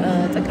ትልቅ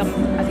ጥቅም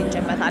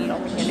አግኝቼበታለሁ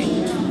እኔ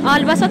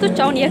አልባሳቶች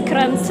አሁን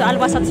የክረምት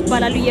አልባሳት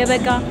ይባላሉ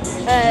የበጋ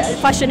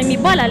ፋሽን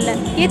የሚባል አለ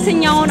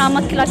የትኛውን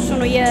አማክላችሁ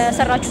ነው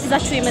የሰራችሁት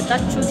ይዛችሁ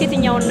የመጣችሁት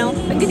የትኛውን ነው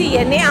እንግዲህ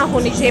እኔ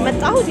አሁን ይዤ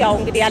የመጣሁት ያው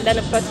እንግዲህ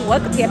ያለንበት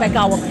ወቅት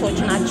የበጋ ወቅቶች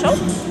ናቸው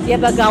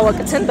የበጋ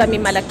ወቅትን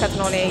በሚመለከት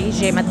ነው እኔ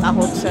ይዤ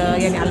የመጣሁት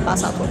የኔ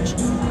አልባሳቶች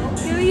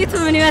ግብይቱ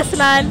ምን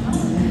ይመስላል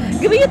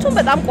ግብይቱን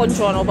በጣም ቆንጆ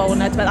ነው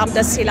በእውነት በጣም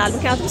ደስ ይላል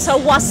ምክንያቱም ሰው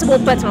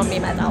አስቦበት ነው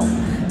የሚመጣው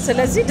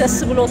ስለዚህ ደስ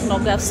ብሎት ነው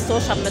ገዝቶ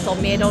ሸምቶ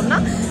የሚሄደውና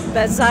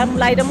በዛም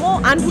ላይ ደግሞ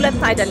አንድ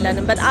ሁለት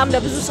አይደለንም በጣም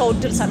ለብዙ ሰው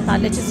እድል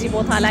ሰጥታለች እዚህ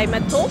ቦታ ላይ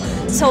መጥቶ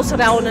ሰው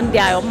ስራውን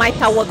እንዲያየው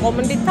ማይታወቀውም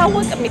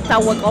እንዲታወቅ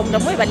የሚታወቀውም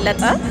ደግሞ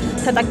የበለጠ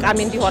ተጠቃሚ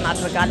እንዲሆን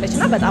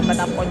አድርጋለችና በጣም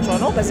በጣም ቆንጆ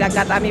ነው በዚህ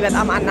አጋጣሚ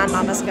በጣም አናን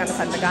ማመስገን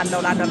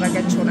ፈልጋለሁ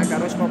ላደረገችው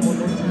ነገሮች በሙሉ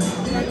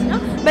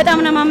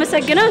በጣም ነው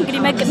ማመሰግነው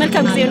እንግዲህ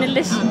መልካም ጊዜ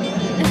ይሁንልሽ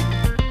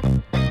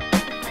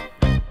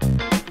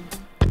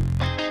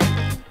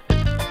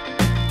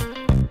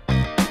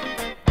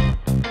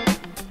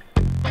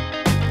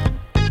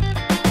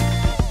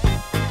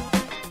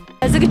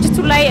ዝግጅቱ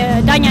ላይ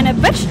ዳኛ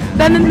ነበርሽ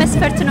በምን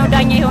መስፈርት ነው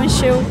ዳኛ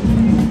ይሆንሽው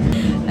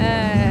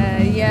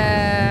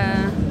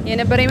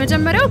የነበረው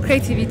የመጀመሪያው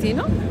ክሬቲቪቲ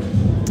ነው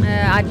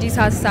አዲስ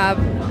ሐሳብ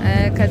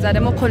ከዛ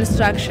ደግሞ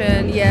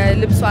ኮንስትራክሽን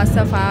የልብሱ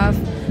አሰፋፍ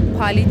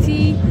ኳሊቲ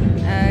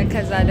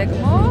ከዛ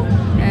ደግሞ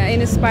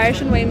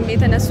ኢንስፓይሬሽን ወይም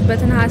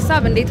የተነሱበትን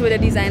ሐሳብ እንዴት ወደ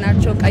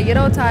ዲዛይናቸው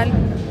ቀይረውታል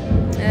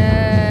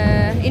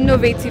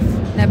ኢኖቬቲቭ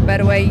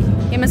ነበር ወይ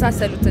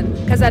የመሳሰሉትን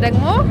ከዛ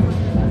ደግሞ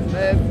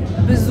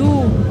ብዙ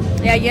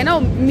ያየነው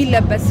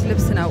የሚለበስ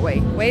ልብስ ነው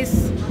ወይስ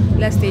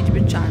ለስቴጅ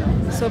ብቻ ነው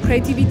ሶ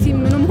ክሬቲቪቲ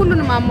ምንም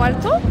ሁሉንም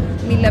አሟልቶ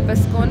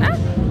የሚለበስ ከሆነ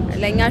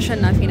ለኛ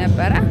አሸናፊ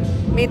ነበረ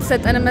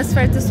የተሰጠን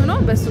መስፈርት እሱ ነው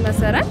በሱ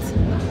መሰረት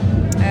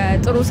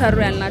ጥሩ ሰሩ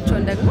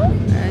ያልናቸውን ደግሞ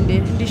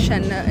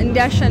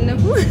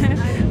እንዲያሸንፉ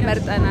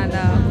መርጠናል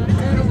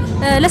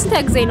ለስንት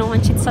ጊዜ ነው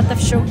አንቺ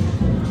ተሳተፍሽው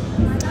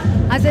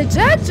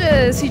አዘጃጅ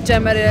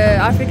ሲጀመር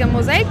አፍሪካን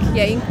ሞዛይክ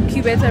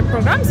የኢንኩቤተር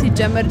ፕሮግራም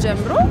ሲጀመር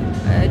ጀምሮ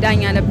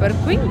ዳኛ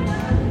ነበርኩኝ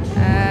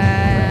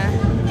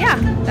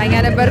ዳኛ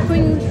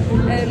ነበርኩኝ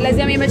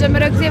ለዚያም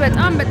የመጀመሪያው ጊዜ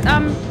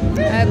በጣም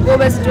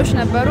ጎበዝ ልጆች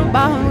ነበሩ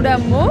በአሁኑ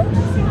ደግሞ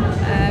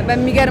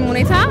በሚገርም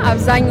ሁኔታ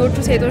አብዛኞቹ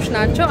ሴቶች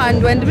ናቸው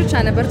አንድ ወንድ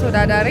ብቻ ነበር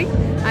ተወዳዳሪ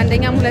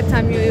አንደኛም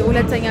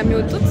ሁለተኛ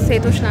የሚወጡት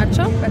ሴቶች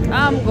ናቸው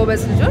በጣም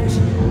ጎበዝ ልጆች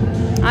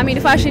አሚን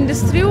ፋሽን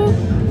ኢንዱስትሪው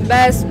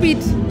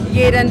በስፒድ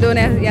እየሄደ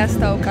እንደሆነ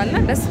ያስታውቃልና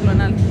ደስ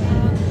ብሎናል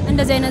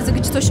እንደዚህ አይነት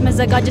ዝግጅቶች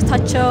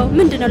መዘጋጀታቸው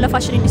ምንድነው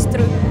ለፋሽን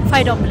ኢንዱስትሪ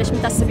ፋይዳው ብለሽ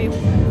የምታስቢው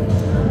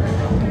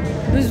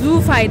ብዙ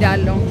ፋይዳ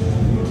አለው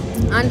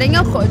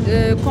አንደኛው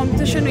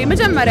ኮምፒቲሽኑ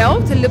የመጀመሪያው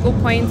ትልቁ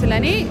ፖይንት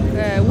ለኔ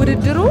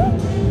ውድድሩ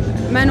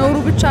መኖሩ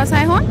ብቻ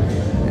ሳይሆን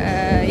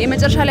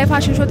የመጨረሻ ላይ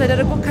ፋሽን ሾው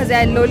ተደርጎ ከዛ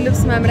ያለው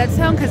ልብስ መምረጥ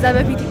ሳይሆን ከዛ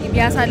በፊት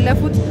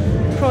ያሳለፉት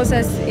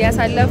ፕሮሰስ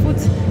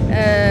ያሳለፉት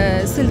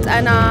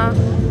ስልጠና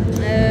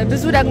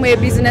ብዙ ደግሞ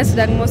የቢዝነስ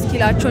ደግሞ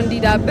ስኪላቸው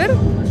እንዲዳብር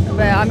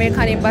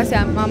በአሜሪካን ኤምባሲ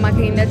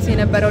አማካኝነት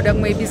የነበረው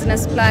ደግሞ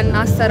የቢዝነስ ፕላን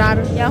አሰራር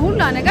ያ ሁሉ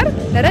ነገር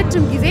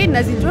ለረጅም ጊዜ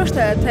እነዚህ ልጆች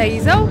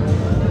ተይዘው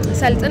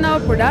ሰልጥነው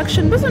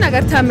ፕሮዳክሽን ብዙ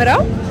ነገር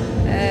ተምረው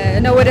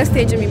ነው ወደ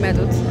ስቴጅ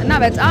የሚመጡት እና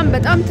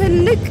በጣም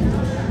ትልቅ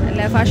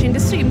ለፋሽን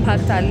ኢንዱስትሪ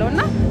ኢምፓክት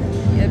አለውና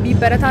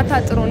ቢበረታታ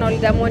ጥሩ ነው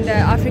ደግሞ እንደ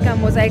አፍሪካን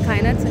ሞዛይክ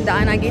አይነት እንደ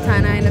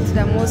አናጌታና አይነት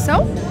ደግሞ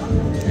ሰው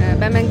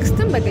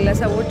በመንግስትም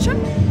በግለሰቦችም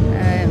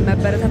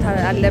መበረታታ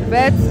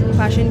አለበት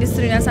ፋሽን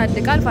ኢንዱስትሪን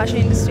ያሳድጋል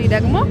ፋሽን ኢንዱስትሪ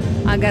ደግሞ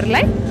አገር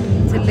ላይ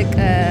ትልቅ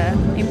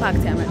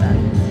ኢምፓክት ያመጣል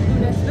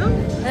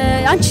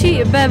አንቺ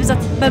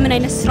በብዛት በምን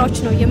አይነት ስራዎች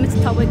ነው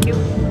የምትታወቂው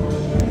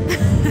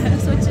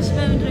ሶችሽ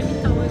በምንድን ነው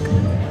የሚታወቀው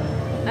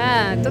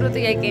ጥሩ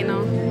ጥያቄ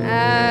ነው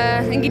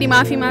እንግዲህ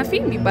ማፊ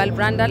የሚባል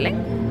ብራንድ አለኝ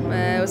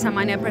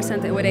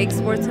 80% ወደ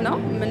ኤክስፖርት ነው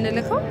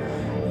የምንልከው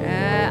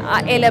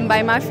ኤለም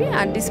ባይ ማፊ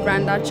አዲስ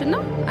ብራንዳችን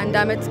ነው አንድ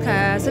አመት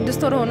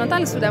ከ6 ወር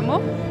ሆኖታል እሱ ደግሞ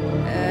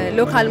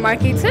ሎካል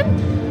ማርኬትን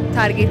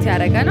ታርጌት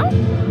ያደረገ ነው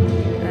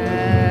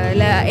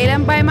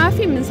ለኤለም ባይ ማፊ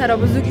የምንሰራው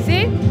ብዙ ጊዜ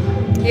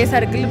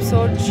የሰርግ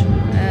ልብሶች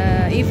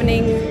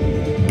ኢቭኒንግ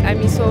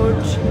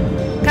ቀሚሶች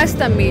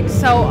ከስተም ሜድ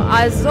ሰው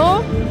አዞ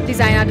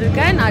ዲዛይን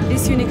አድርገን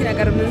አዲስ ዩኒክ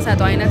ነገር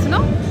የምንሰጠው አይነት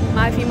ነው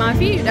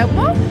ማፊ ደግሞ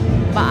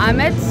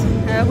በአመት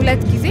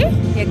 2 ጊዜ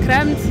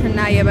የክረምት እና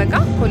የበጋ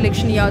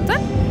ኮሌክሽን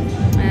ያወጣን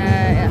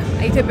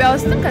ኢትዮጵያ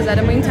ውስጥም ከዛ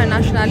ደግሞ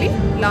ኢንተርናሽናሊ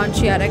ላንች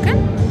ያደረገን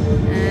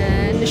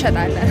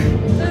እንሸጣለን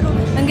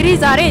እንግዲህ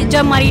ዛሬ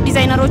ጀማሪ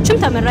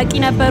ዲዛይነሮችም ተመራቂ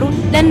ነበሩ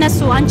ለነሱ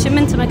አንቺ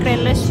ምን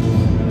ትመክሪያለሽ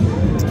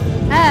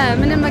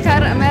ምን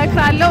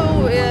መክራለሁ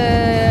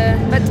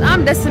በጣም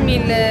ደስ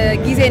የሚል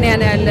ጊዜ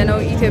ነው ያለነው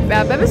ኢትዮጵያ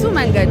በብዙ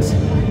መንገድ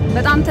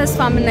በጣም ተስፋ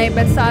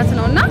የምናይበት ሰዓት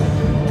ነውና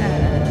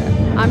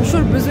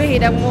አምሹር ብዙ ይሄ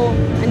ደግሞ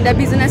እንደ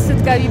ቢዝነስ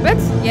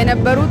ስትገቢበት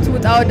የነበሩት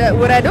ውጣ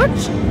ውረዶች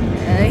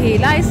ይሄ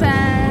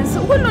ላይሰንስ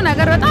ሁሉ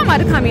ነገር በጣም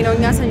አድካሚ ነው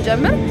እኛ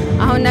ስንጀምር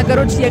አሁን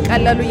ነገሮች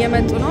እየቀለሉ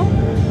እየመጡ ነው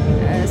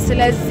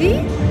ስለዚህ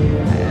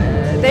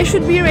they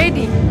should be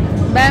ready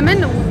በምን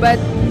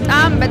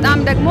በጣም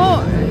ደግሞ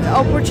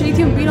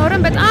ኦፖርቹኒቲው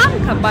ቢኖርም በጣም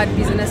ከባድ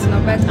ቢዝነስ ነው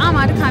በጣም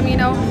አድካሚ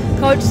ነው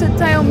ከውጭ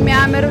ስታየው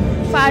የሚያምር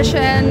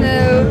ፋሽን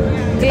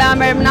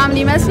ግላመር ምናምን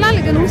ይመስላል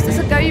ግን ውስጥ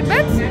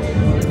ስጋቢበት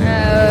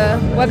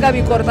ወጋብ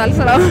ይቆርጣል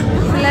ስራው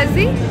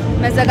ስለዚህ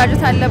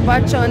መዘጋጀት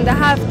አለባቸው and they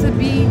have to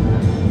be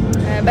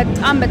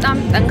በጣም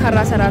ጠንካራ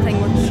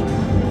ሰራተኞች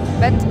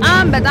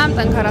በጣም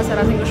ጠንካራ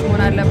ሰራተኞች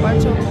መሆን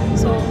አለባቸው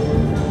so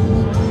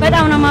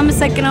በጣም ነው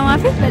ማመሰግነው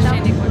ማፊት በጣም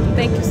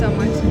thank you so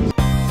much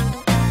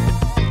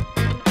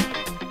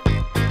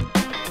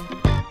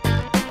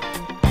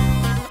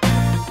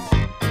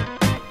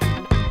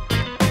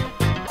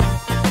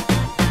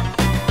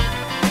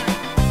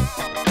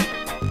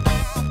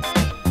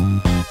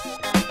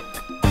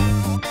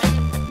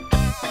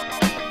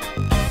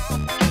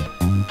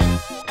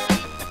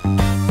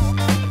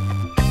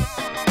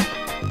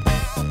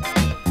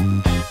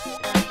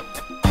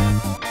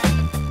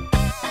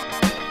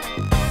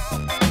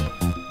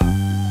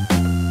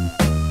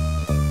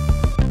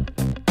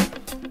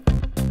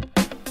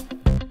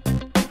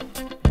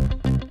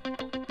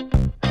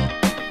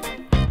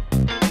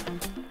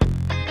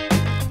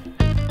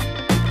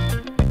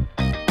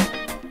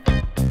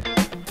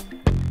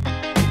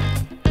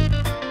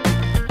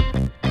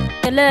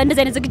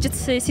ለእንደዚህ አይነት ዝግጅት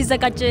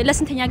ሲዘጋጅ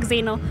ለስንተኛ ጊዜ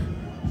ነው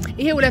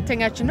ይሄ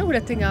ሁለተኛችን ነው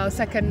ሁለተኛው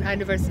ሰከንድ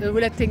አኒቨርሰሪ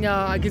ሁለተኛ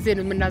ጊዜ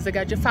ነው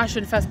የምናዘጋጀው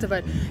ፋሽን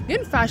ፌስቲቫል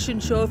ግን ፋሽን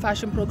ሾው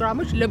ፋሽን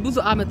ፕሮግራሞች ለብዙ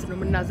አመት ነው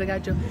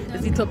የምናዘጋጀው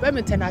እዚህ ኢትዮጵያም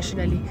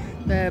ኢንተርናሽናሊ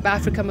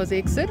በአፍሪካ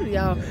ሞዛይክ ስር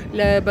ያው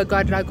ለበጎ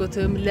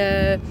አድራጎትም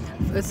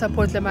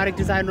ለሰፖርት ለማድረግ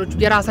ዲዛይነሮች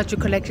የራሳቸው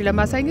ኮሌክሽን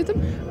ለማሳየትም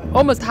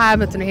almost 20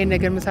 አመት ነው ይሄን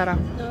ነገር የምሰራው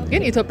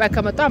ግን ኢትዮጵያ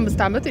ከመጣው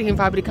 5 አመት ይሄን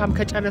ፋብሪካም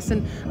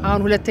ከጨረስን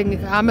አሁን ሁለተኛ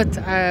አመት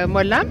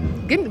ሞላም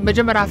ግን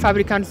መጀመሪያ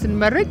ፋብሪካን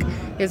ስንመረቅ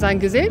የዛን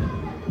ጊዜ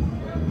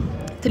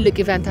ትልቅ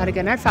ኢቨንት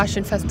አድርገናል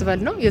ፋሽን ፌስቲቫል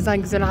ነው የዛን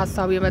ጊዜ ነው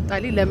ሐሳቡ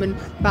የመጣልኝ ለምን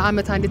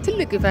በአመት አንድ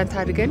ትልቅ ኢቨንት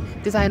አድርገን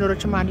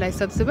ዲዛይነሮችም አንድ ላይ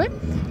ሰብስበን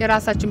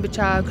የራሳችን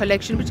ብቻ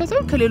ኮሌክሽን ብቻ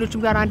ሳይሆን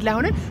ከሌሎችም ጋር አንድ ላይ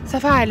ሆነን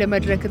ሰፋ ያለ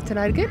መድረክ እንትን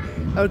አድርገን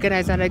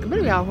ኦርጋናይዝ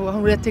አድርገን ያው አሁን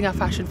ሁለተኛ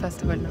ፋሽን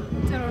ፌስቲቫል ነው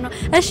ጥሩ ነው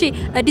እሺ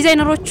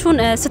ዲዛይነሮቹን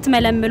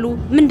ስትመለምሉ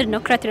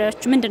ምንድነው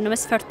ክራይቴሪያችሁ ምንድነው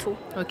መስፈርቱ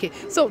ኦኬ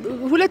ሶ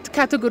ሁለት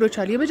ካቴጎሪዎች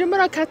አሉ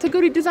የመጀመሪያ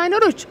ካቴጎሪ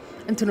ዲዛይነሮች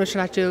እንትኖች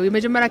ናቸው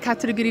የመጀመሪያ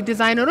ካቴጎሪ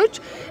ዲዛይነሮች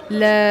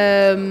ለ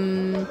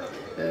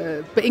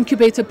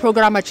በኢንኩቤተር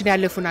ፕሮግራማችን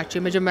ያለፉ ናቸው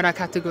የመጀመሪያ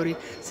ካቴጎሪ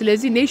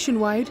ስለዚህ ኔሽን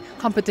ዋይድ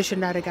ኮምፒቲሽን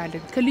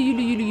እናደርጋለን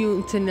ከልዩ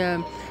እንትን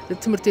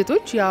ትምህርት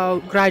ቤቶች ያው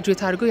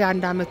ግራጁዌት አድርገው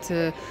የአንድ አመት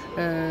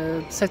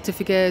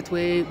ሰርቲፊኬት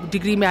ወይ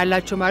ዲግሪ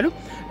ያላቸው ማለት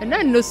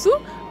እና እነሱ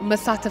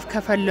መሳተፍ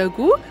ከፈለጉ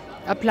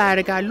አፕላይ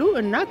ያደርጋሉ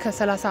እና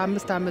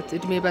ከ35 አመት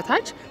እድሜ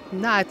በታች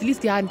እና at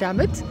least የአንድ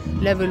አመት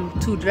ሌቨል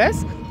 2 ድረስ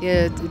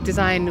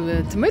የዲዛይን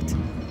ትምህርት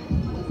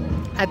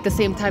at the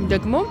same time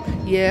ደግሞ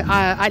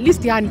at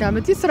least የአንድ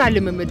አመት የስራ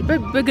ልምምድ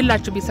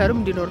በግላቸው ቢሰሩም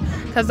እንዲኖር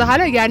ከዛ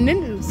ኋላ ያንን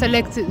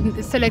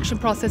ሴሌክሽን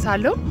ፕሮሰስ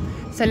አለው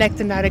ሴሌክት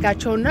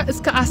እናደርጋቸውና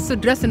እስከ 10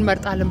 ድረስ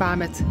እንመርጣለን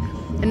በአመት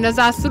እነዛ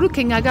 10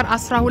 ከኛ ጋር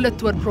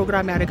 12 ወር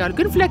ፕሮግራም ያደርጋሉ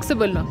ግን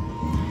ፍሌክሲብል ነው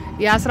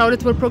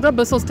የ12 ወር ፕሮግራም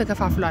በሶስት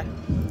ተከፋፍሏል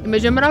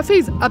የመጀመሪያ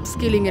ፌዝ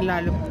አፕስኪሊንግ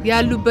ይላሉ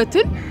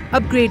ያሉበትን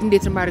አፕግሬድ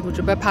እንዴት ማድረግ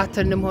ነው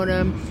በፓተርንም ሆነ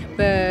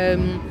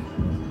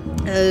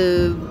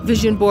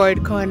vision board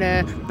ከሆነ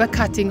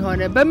በካቲንግ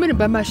ሆነ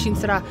በማሽን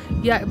ስራ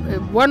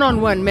one on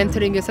one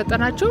mentoring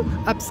የሰጠናቸው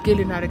upskill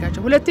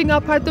እናደርጋቸው ሁለተኛው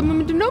ፓርት ደግሞ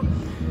ምንድነው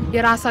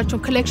የራሳቸው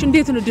ኮሌክሽን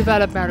እንዴት ነው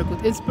ዲቨሎፕ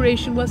ያደርጉት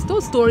ኢንስፒሬሽን ወስዶ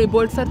ስቶሪ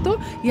ቦርድ ሰርቶ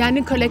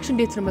ያንን ኮሌክሽን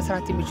እንዴት ነው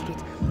መስራት የሚችሉት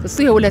እሱ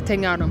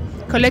የሁለተኛው ነው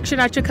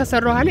ኮሌክሽናቸው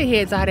ከሰራው ኋላ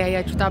ይሄ ዛሬ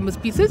ያያችሁት 5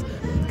 pieces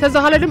ከዛ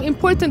ኋላ ደግሞ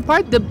important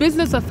part the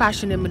business of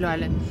fashion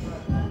እንለዋለን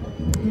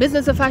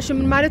business of fashion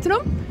ምን ማለት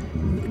ነው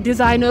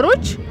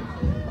ዲዛይነሮች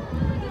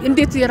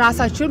እንዴት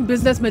የራሳቸውን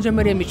ቢዝነስ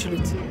መጀመር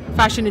የሚችሉት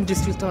ፋሽን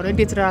ኢንዱስትሪ ተወረ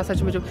እንዴት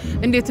የራሳቸው መጀመር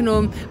እንዴት ነው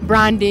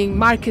ብራንዲንግ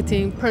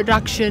ማርኬቲንግ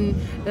ፕሮዳክሽን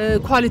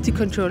ኳሊቲ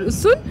ኮንትሮል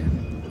እሱን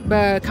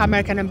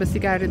በካሜራካን ኤምባሲ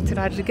ጋር እንትን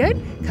አድርገን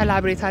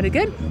ኮላቦሬት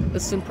አድርገን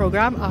እሱን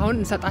ፕሮግራም አሁን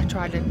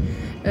እንሰጣቸዋለን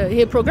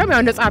ይሄ ፕሮግራም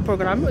ያው ነፃ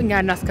ፕሮግራም ነው እኛ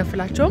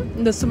እናስከፍላቸው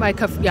እነሱም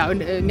አይከፍሉ ያው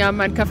እኛ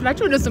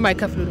ማንከፍላቸው እነሱም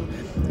አይከፍሉ ነው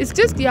it's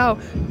just ያው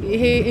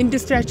ይሄ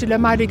ኢንዱስትሪያችን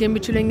ለማደግ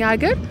የሚችለኛ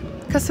ሀገር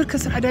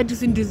ከስር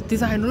አዳዲስ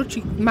ዲዛይነሮች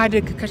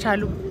ማደግ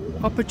ከቻሉ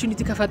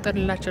opportunity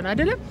ከፈጠርንላቸው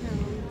አይደለም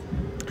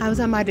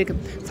አብዛ ማደግም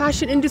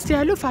ፋሽን ኢንዱስትሪ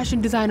ያለው ፋሽን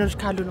ዲዛይነሮች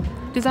ካሉ ነው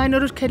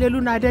ዲዛይነሮች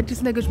ከሌሉና አዳዲስ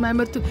ነገሮች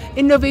ማይመርቱ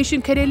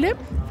ኢኖቬሽን ከሌለ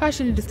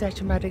ፋሽን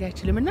ኢንዱስትሪያችን ማደግ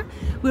አይችልምና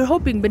we're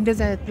hoping በእንደዛ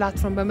አይነት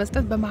ፕላትፎርም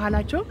በመስጠት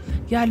በመሃላቸው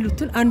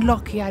ያሉትን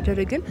አንሎክ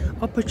ያደረግን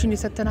opportunity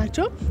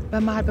ሰጥተናቸው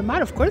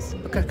በመሃል of course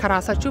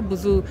ከራሳቸው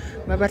ብዙ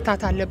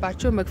መበርታት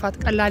አለባቸው መግፋት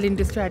ቀላል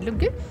ኢንዱስትሪ አይደለም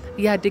ግን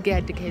ያድገ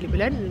ይል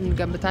ብለን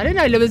እንገምታለን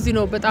ለበዚህ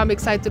ነው በጣም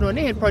ኤክሳይትድ ሆነ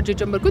ይሄን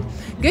ፕሮጀክት ጀመርኩት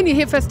ግን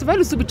ይሄ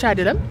ፌስቲቫል እሱ ብቻ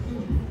አይደለም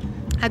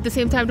at the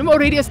same time ደግሞ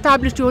already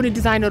established የሆኑ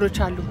ዲዛይነሮች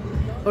አሉ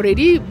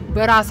already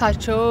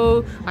በራሳቸው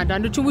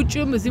አንዳንዶቹ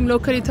ውጭም እዚህም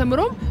ሎካል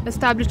ተምሮም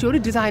established የሆኑ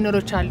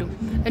ዲዛይነሮች አሉ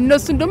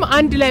እነሱን ደግሞ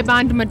አንድ ላይ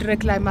በአንድ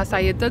መድረክ ላይ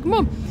ማሳየት ደግሞ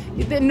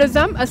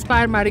እነዛም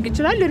አስፓየር ማድረግ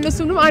ይችላል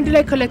ለነሱም አንድ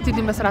ላይ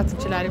ኮሌክቲቭሊ መስራት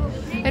እንችላለን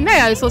እና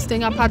ያ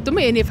ሶስተኛ ፓርት ደግሞ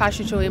የኔ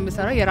ፋሽን ሾው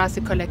የምሰራው የራሴ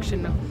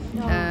ኮሌክሽን ነው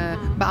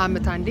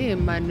በአመት አንዴ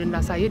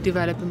የማንናሳየ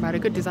ዲቨሎፕ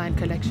ማድረግ ዲዛይን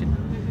ኮሌክሽን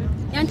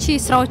ያንቺ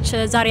ስራዎች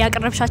ዛሬ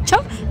ያቀርብሻቸው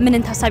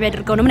ምንን ታሳቢ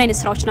አድርገው ነው ምን አይነት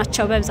ስራዎች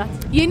ናቸው በብዛት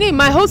የኔ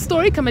my whole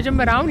story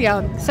ከመጀመሪያው ያ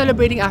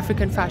celebrating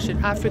African fashion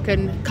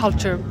African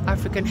culture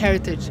African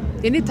heritage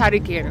የኔ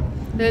ታሪክ ነው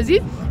ስለዚህ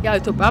ያ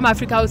ኢትዮጵያም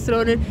አፍሪካ ውስጥ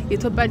ስለሆነ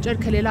የኢትዮጵያን ጨርቅ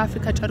ከሌላ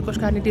አፍሪካ ጨርቆች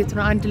ጋር እንዴት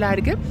ነው አንድ ላይ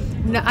አድርገን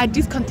እና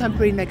አዲስ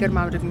ኮንቴምፖራሪ ነገር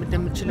ማድረግ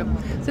እንደምንችለው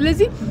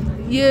ስለዚህ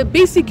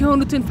የቤሲክ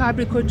የሆኑትን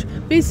ፋብሪኮች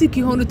ቤሲክ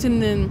የሆኑትን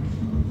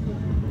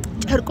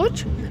ጨርቆች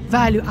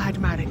value add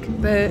ማድረግ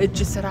በእጅ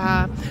ስራ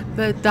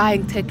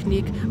በዳይንግ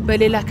ቴክኒክ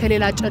በሌላ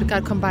ከሌላ ጨርቅ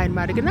ጋር ኮምባይን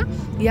ማድረግና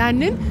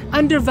ያንን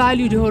አንደር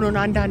ቫልዩድ የሆነውን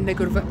አንዳንድ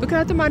ነገር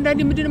ምክንያቱም አንዳንዴ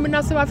ምንድን ነው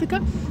የምናስበው አፍሪካ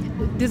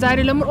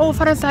ዲዛይን ለምን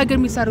ፈረንሳይ ሀገር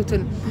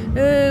የሚሰሩትን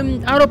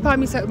አውሮፓ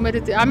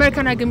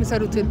አሜሪካን ሀገር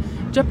የሚሰሩትን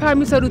ጃፓን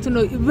የሚሰሩትን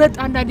ነው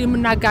በጣም አንዳንዴ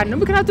የምናጋን ነው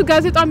ምክንያቱም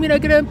ጋዜጣው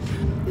የሚነግረን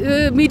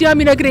ሚዲያ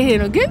የሚነግረን ይሄ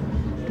ነው ግን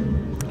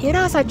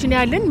የራሳችን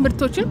ያለን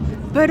ምርቶችን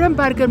በደንብ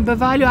አድርገን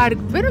በቫልዩ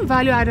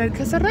አድርገን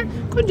ከሰራን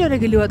ቆንጆ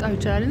ነገር ሊወጣው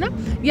ይችላልና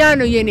ያ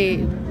ነው የኔ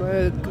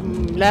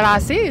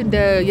ለራሴ እንደ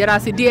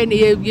የራሴ ዲኤንኤ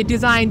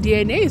የዲዛይን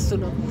ዲኤንኤ እሱ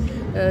ነው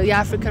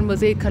የአፍሪካን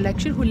ሞዛይክ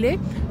ኮሌክሽን ሁሌ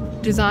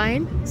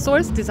ዲዛይን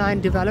ሶርስ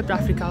ዲዛይን ዲቨሎፕድ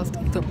አፍሪካ ውስጥ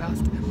ኢትዮጵያ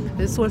ውስጥ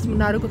ሶርስ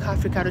ምናደርገው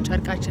ከአፍሪካ ነው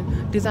ጨርቃችን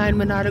ዲዛይን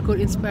ምናደርገው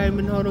ኢንስፓየር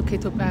ምንሆነው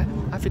ከኢትዮጵያ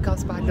አፍሪካ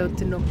ውስጥ ባለው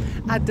እንትን ነው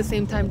at the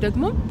same time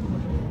ደግሞ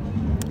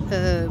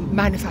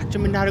ማኑፋክቸር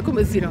ምናደርገው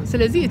እዚህ ነው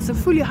ስለዚህ it's a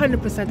fully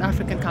 100%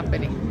 African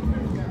company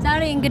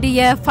ዛሬ እንግዲህ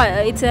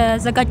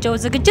የተዘጋጀው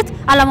ዝግጅት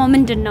አላማው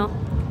ምንድነው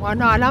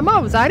ዋናው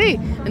አላማው ዛሬ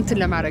እንትን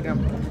ለማድረግ ነው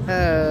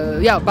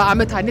ያው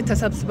በአመት አንዴ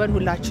ተሰብስበን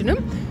ሁላችንም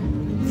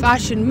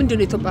ፋሽን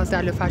ምንድነው ኢትዮጵያ ውስጥ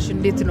ያለ ፋሽን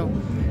እንዴት ነው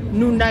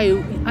ኑና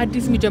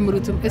አዲስ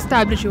የሚጀምሩትም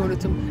ኤስታብሊሽ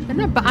የሆኑትም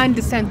እና በአንድ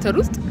ሴንተር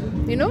ውስጥ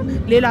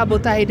ሌላ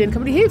ቦታ ሄደን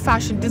ከምን ይሄ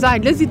ፋሽን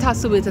ዲዛይን ለዚህ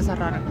ታስቦ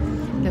የተሰራ ነው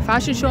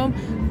ለፋሽን ሾውም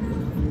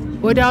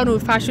ወዳውኑ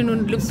ፋሽኑን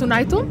ልብሱን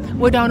አይቶ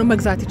ወዳውኑ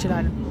መግዛት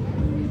ይችላል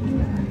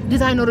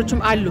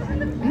ዲዛይነሮችም አሉ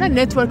እና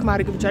ኔትወርክ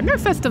ማድረግ ብቻ እና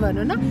ፌስቲቫል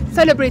እና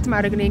ሴሌብሬት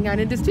ማድረግ ነው የኛን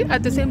ኢንዱስትሪ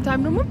at the same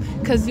time ደግሞ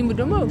ከዚህም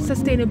ደግሞ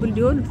ሰስቴይነብል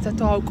ሊሆን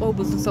ተተዋውቀው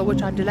ብዙ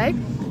ሰዎች አንድ ላይ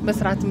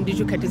መስራትም እንዲጁ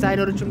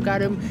ከዲዛይነሮችም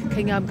ጋርም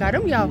ከኛም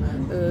ጋርም ያው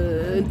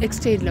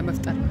ኤክስቼንጅ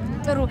ለመፍጠር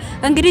ጥሩ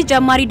እንግዲህ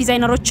ጀማሪ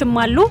ዲዛይነሮችም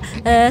አሉ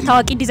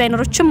ታዋቂ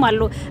ዲዛይነሮችም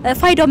አሉ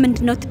ፋይዳው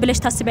ምንድነው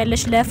ብለሽ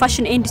ታስቢያለሽ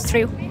ለፋሽን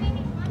ኢንዱስትሪው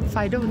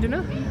ፋይዳው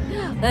ምንድነው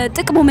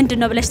ጥቅሙ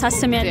ምንድነው ብለሽ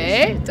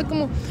ታስቢያለሽ ጥቅሙ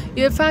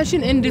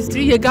የፋሽን ኢንዱስትሪ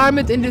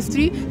የጋርመንት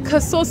ኢንዱስትሪ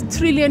ከ3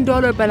 ትሪሊዮን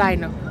ዶላር በላይ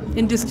ነው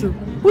ኢንዱስትሪው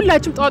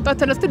ሁላችንም ጣጣ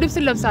ተነስተ ልብስ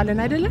ለብሳለን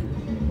አይደለ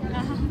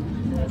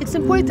it's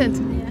important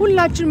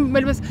ሁላችንም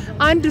መልበስ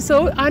አንድ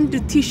ሰው አንድ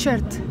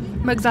ቲ-ሸርት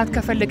መግዛት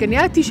ከፈለገን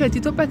ያ ቲ-ሸርት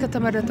ኢትዮጵያ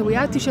ከተመረተ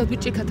ያ ቲ-ሸርት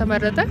ውጪ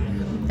ከተመረተ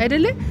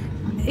አይደለ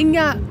እኛ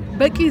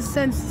በቂ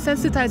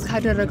ሴንሲታይዝ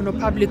ካደረግነው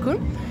ፐብሊኩን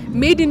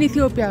ሜድ ኢን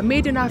ኢትዮጵያ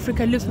ሜድ ኢን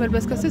አፍሪካ ልብስ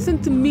መልበስ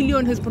ከስንት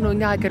ሚሊዮን ህዝብ ነው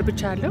እኛ ሀገር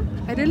ብቻ ያለው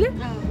አይደለ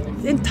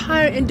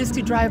entire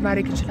industry drive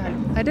ማድረግ ይችላል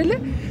አይደለ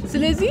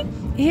ስለዚህ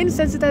ይሄን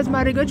ሴንሲታይዝ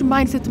ማድረጋች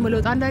ማይንድሴት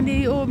መለወጥ አንዳንዴ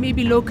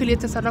ሜቢ ሎካል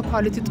የተሰራ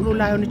ኳሊቲ ጥሩ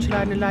ላይሆን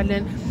ይችላል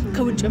እንላለን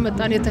ከውጭ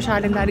መጣን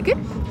የተሻለ እናድርግ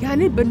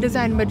ያኔ በእንደዛ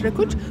አይነት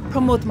መድረኮች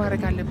ፕሮሞት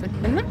ማድረግ አለብን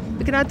እና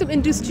ምክንያቱም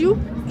ኢንዱስትሪው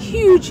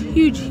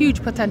huge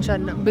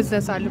potential ነው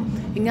ቢዝነስ አለ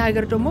እኛ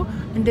ሀገር ደግሞ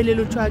እንደ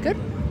ሌሎቹ ሀገር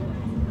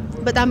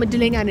በጣም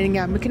እድለኛ ነን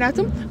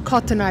ምክንያቱም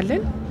ኮተን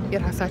አለን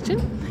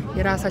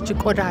የራሳችን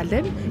ቆዳ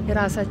አለን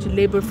የራሳችን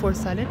ሌበር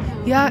ፎርስ አለን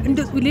ያ እንደ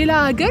ሌላ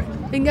ሀገር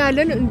እኛ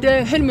ያለን እንደ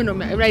ህልም ነው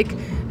like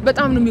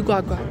በጣም ነው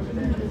የሚጓጓ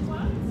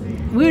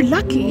we're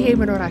lucky ይሄ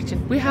መኖራችን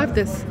we have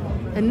this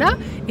እና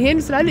ይሄን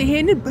ስላለ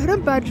ይሄን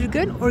በረብ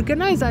አድርገን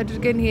ኦርጋናይዝ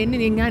አድርገን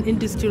ይሄንን የኛን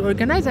ኢንዱስትሪ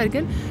ኦርጋናይዝ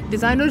አድርገን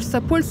ዲዛይነር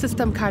ሰፖርት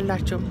ሲስተም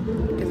ካላቸው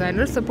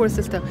ዲዛይነር ሰፖርት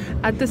ሲስተም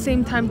at the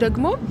same time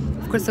ደግሞ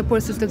of course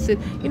support systems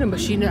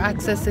machine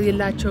access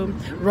የላቸው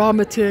raw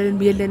material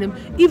የለንም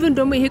even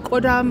ደግሞ ይሄ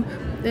ቆዳም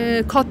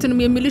ኮተንም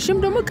የሚልሽም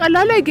ደግሞ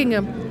ቀላል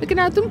አይገኝም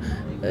ምክንያቱም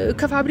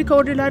ከፋብሪካ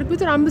ኦርደር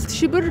ላድርጉት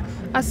 5000 ብር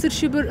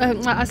 10000 ብር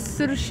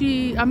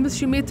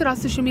 5000 ሜትር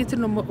 10000 ሜትር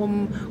ነው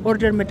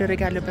ኦርደር መደረግ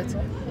ያለበት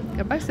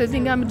ገባሽ ስለዚህ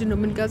እኛ ምንድነው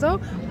የምንገዛው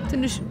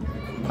ትንሽ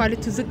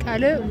ኳሊቲ ዝቅ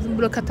ያለ ዝም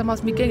ብሎ ከተማ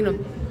ውስጥ የሚገኝ ነው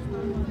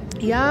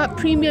ያ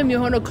ፕሪሚየም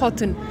የሆነ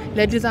ኮተን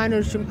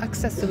ለዲዛይነሮችም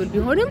አክሰሲብል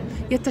ቢሆንም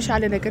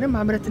የተሻለ ነገርም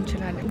ማምረት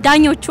እንችላለን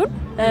ዳኞቹን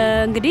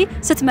እንግዲህ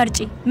ስትመርጪ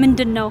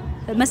ምንድነው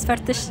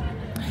መስፈርትሽ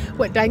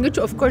ዳኞቹ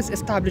of course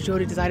established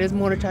already designers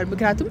monitor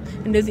ምክንያቱም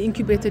እንደዚህ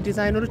incubator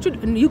ዲዛይነሮች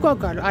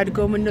ይጓጓሉ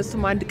አድገውም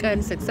እነሱም አንድ ቀን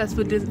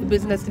successful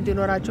business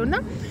እንዲኖራቸውና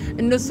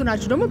እነሱ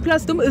ናቸው ደግሞ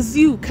ፕላስ ደግሞ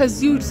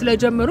ከዚሁ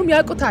ስለጀመሩም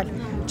ያውቁታል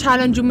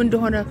ቻሌንጅም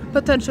እንደሆነ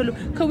ፖቴንሻሉ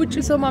ከውጪ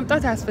ሰው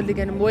ማምጣት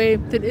አያስፈልገንም ወይ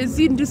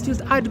እዚህ ኢንዱስትሪ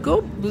ውስጥ አድገው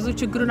ብዙ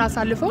ችግሩን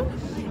አሳልፈው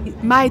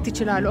ማየት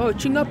ይችላል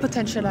እቺኛው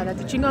ፖቴንሻል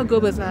አላት እቺኛው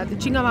ጎበዝ ናት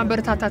እቺኛው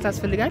ማበረታታት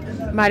ያስፈልጋል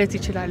ማለት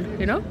ይችላል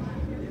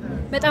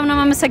በጣም ነው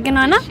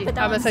ማመሰግናና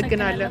በጣም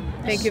አመሰግናለሁ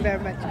thank you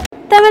very much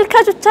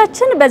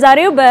ተመልካቾቻችን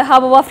በዛሬው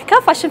በሀበባ አፍሪካ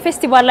ፋሽን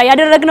ፌስቲቫል ላይ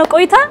ያደረግነው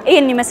ቆይታ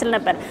ይሄን ይመስል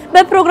ነበር።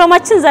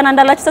 በፕሮግራማችን ዘና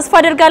እንዳላችሁ ተስፋ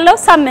አደርጋለሁ።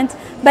 ሳምንት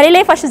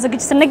በሌላ የፋሽን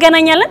ዝግጅት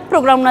እንገናኛለን።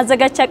 ፕሮግራሙን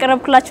አዘጋጅቼ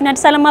ያቀረብኩላችሁ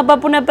አዲስ አለም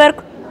አባቡ ነበርኩ።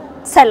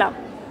 ሰላም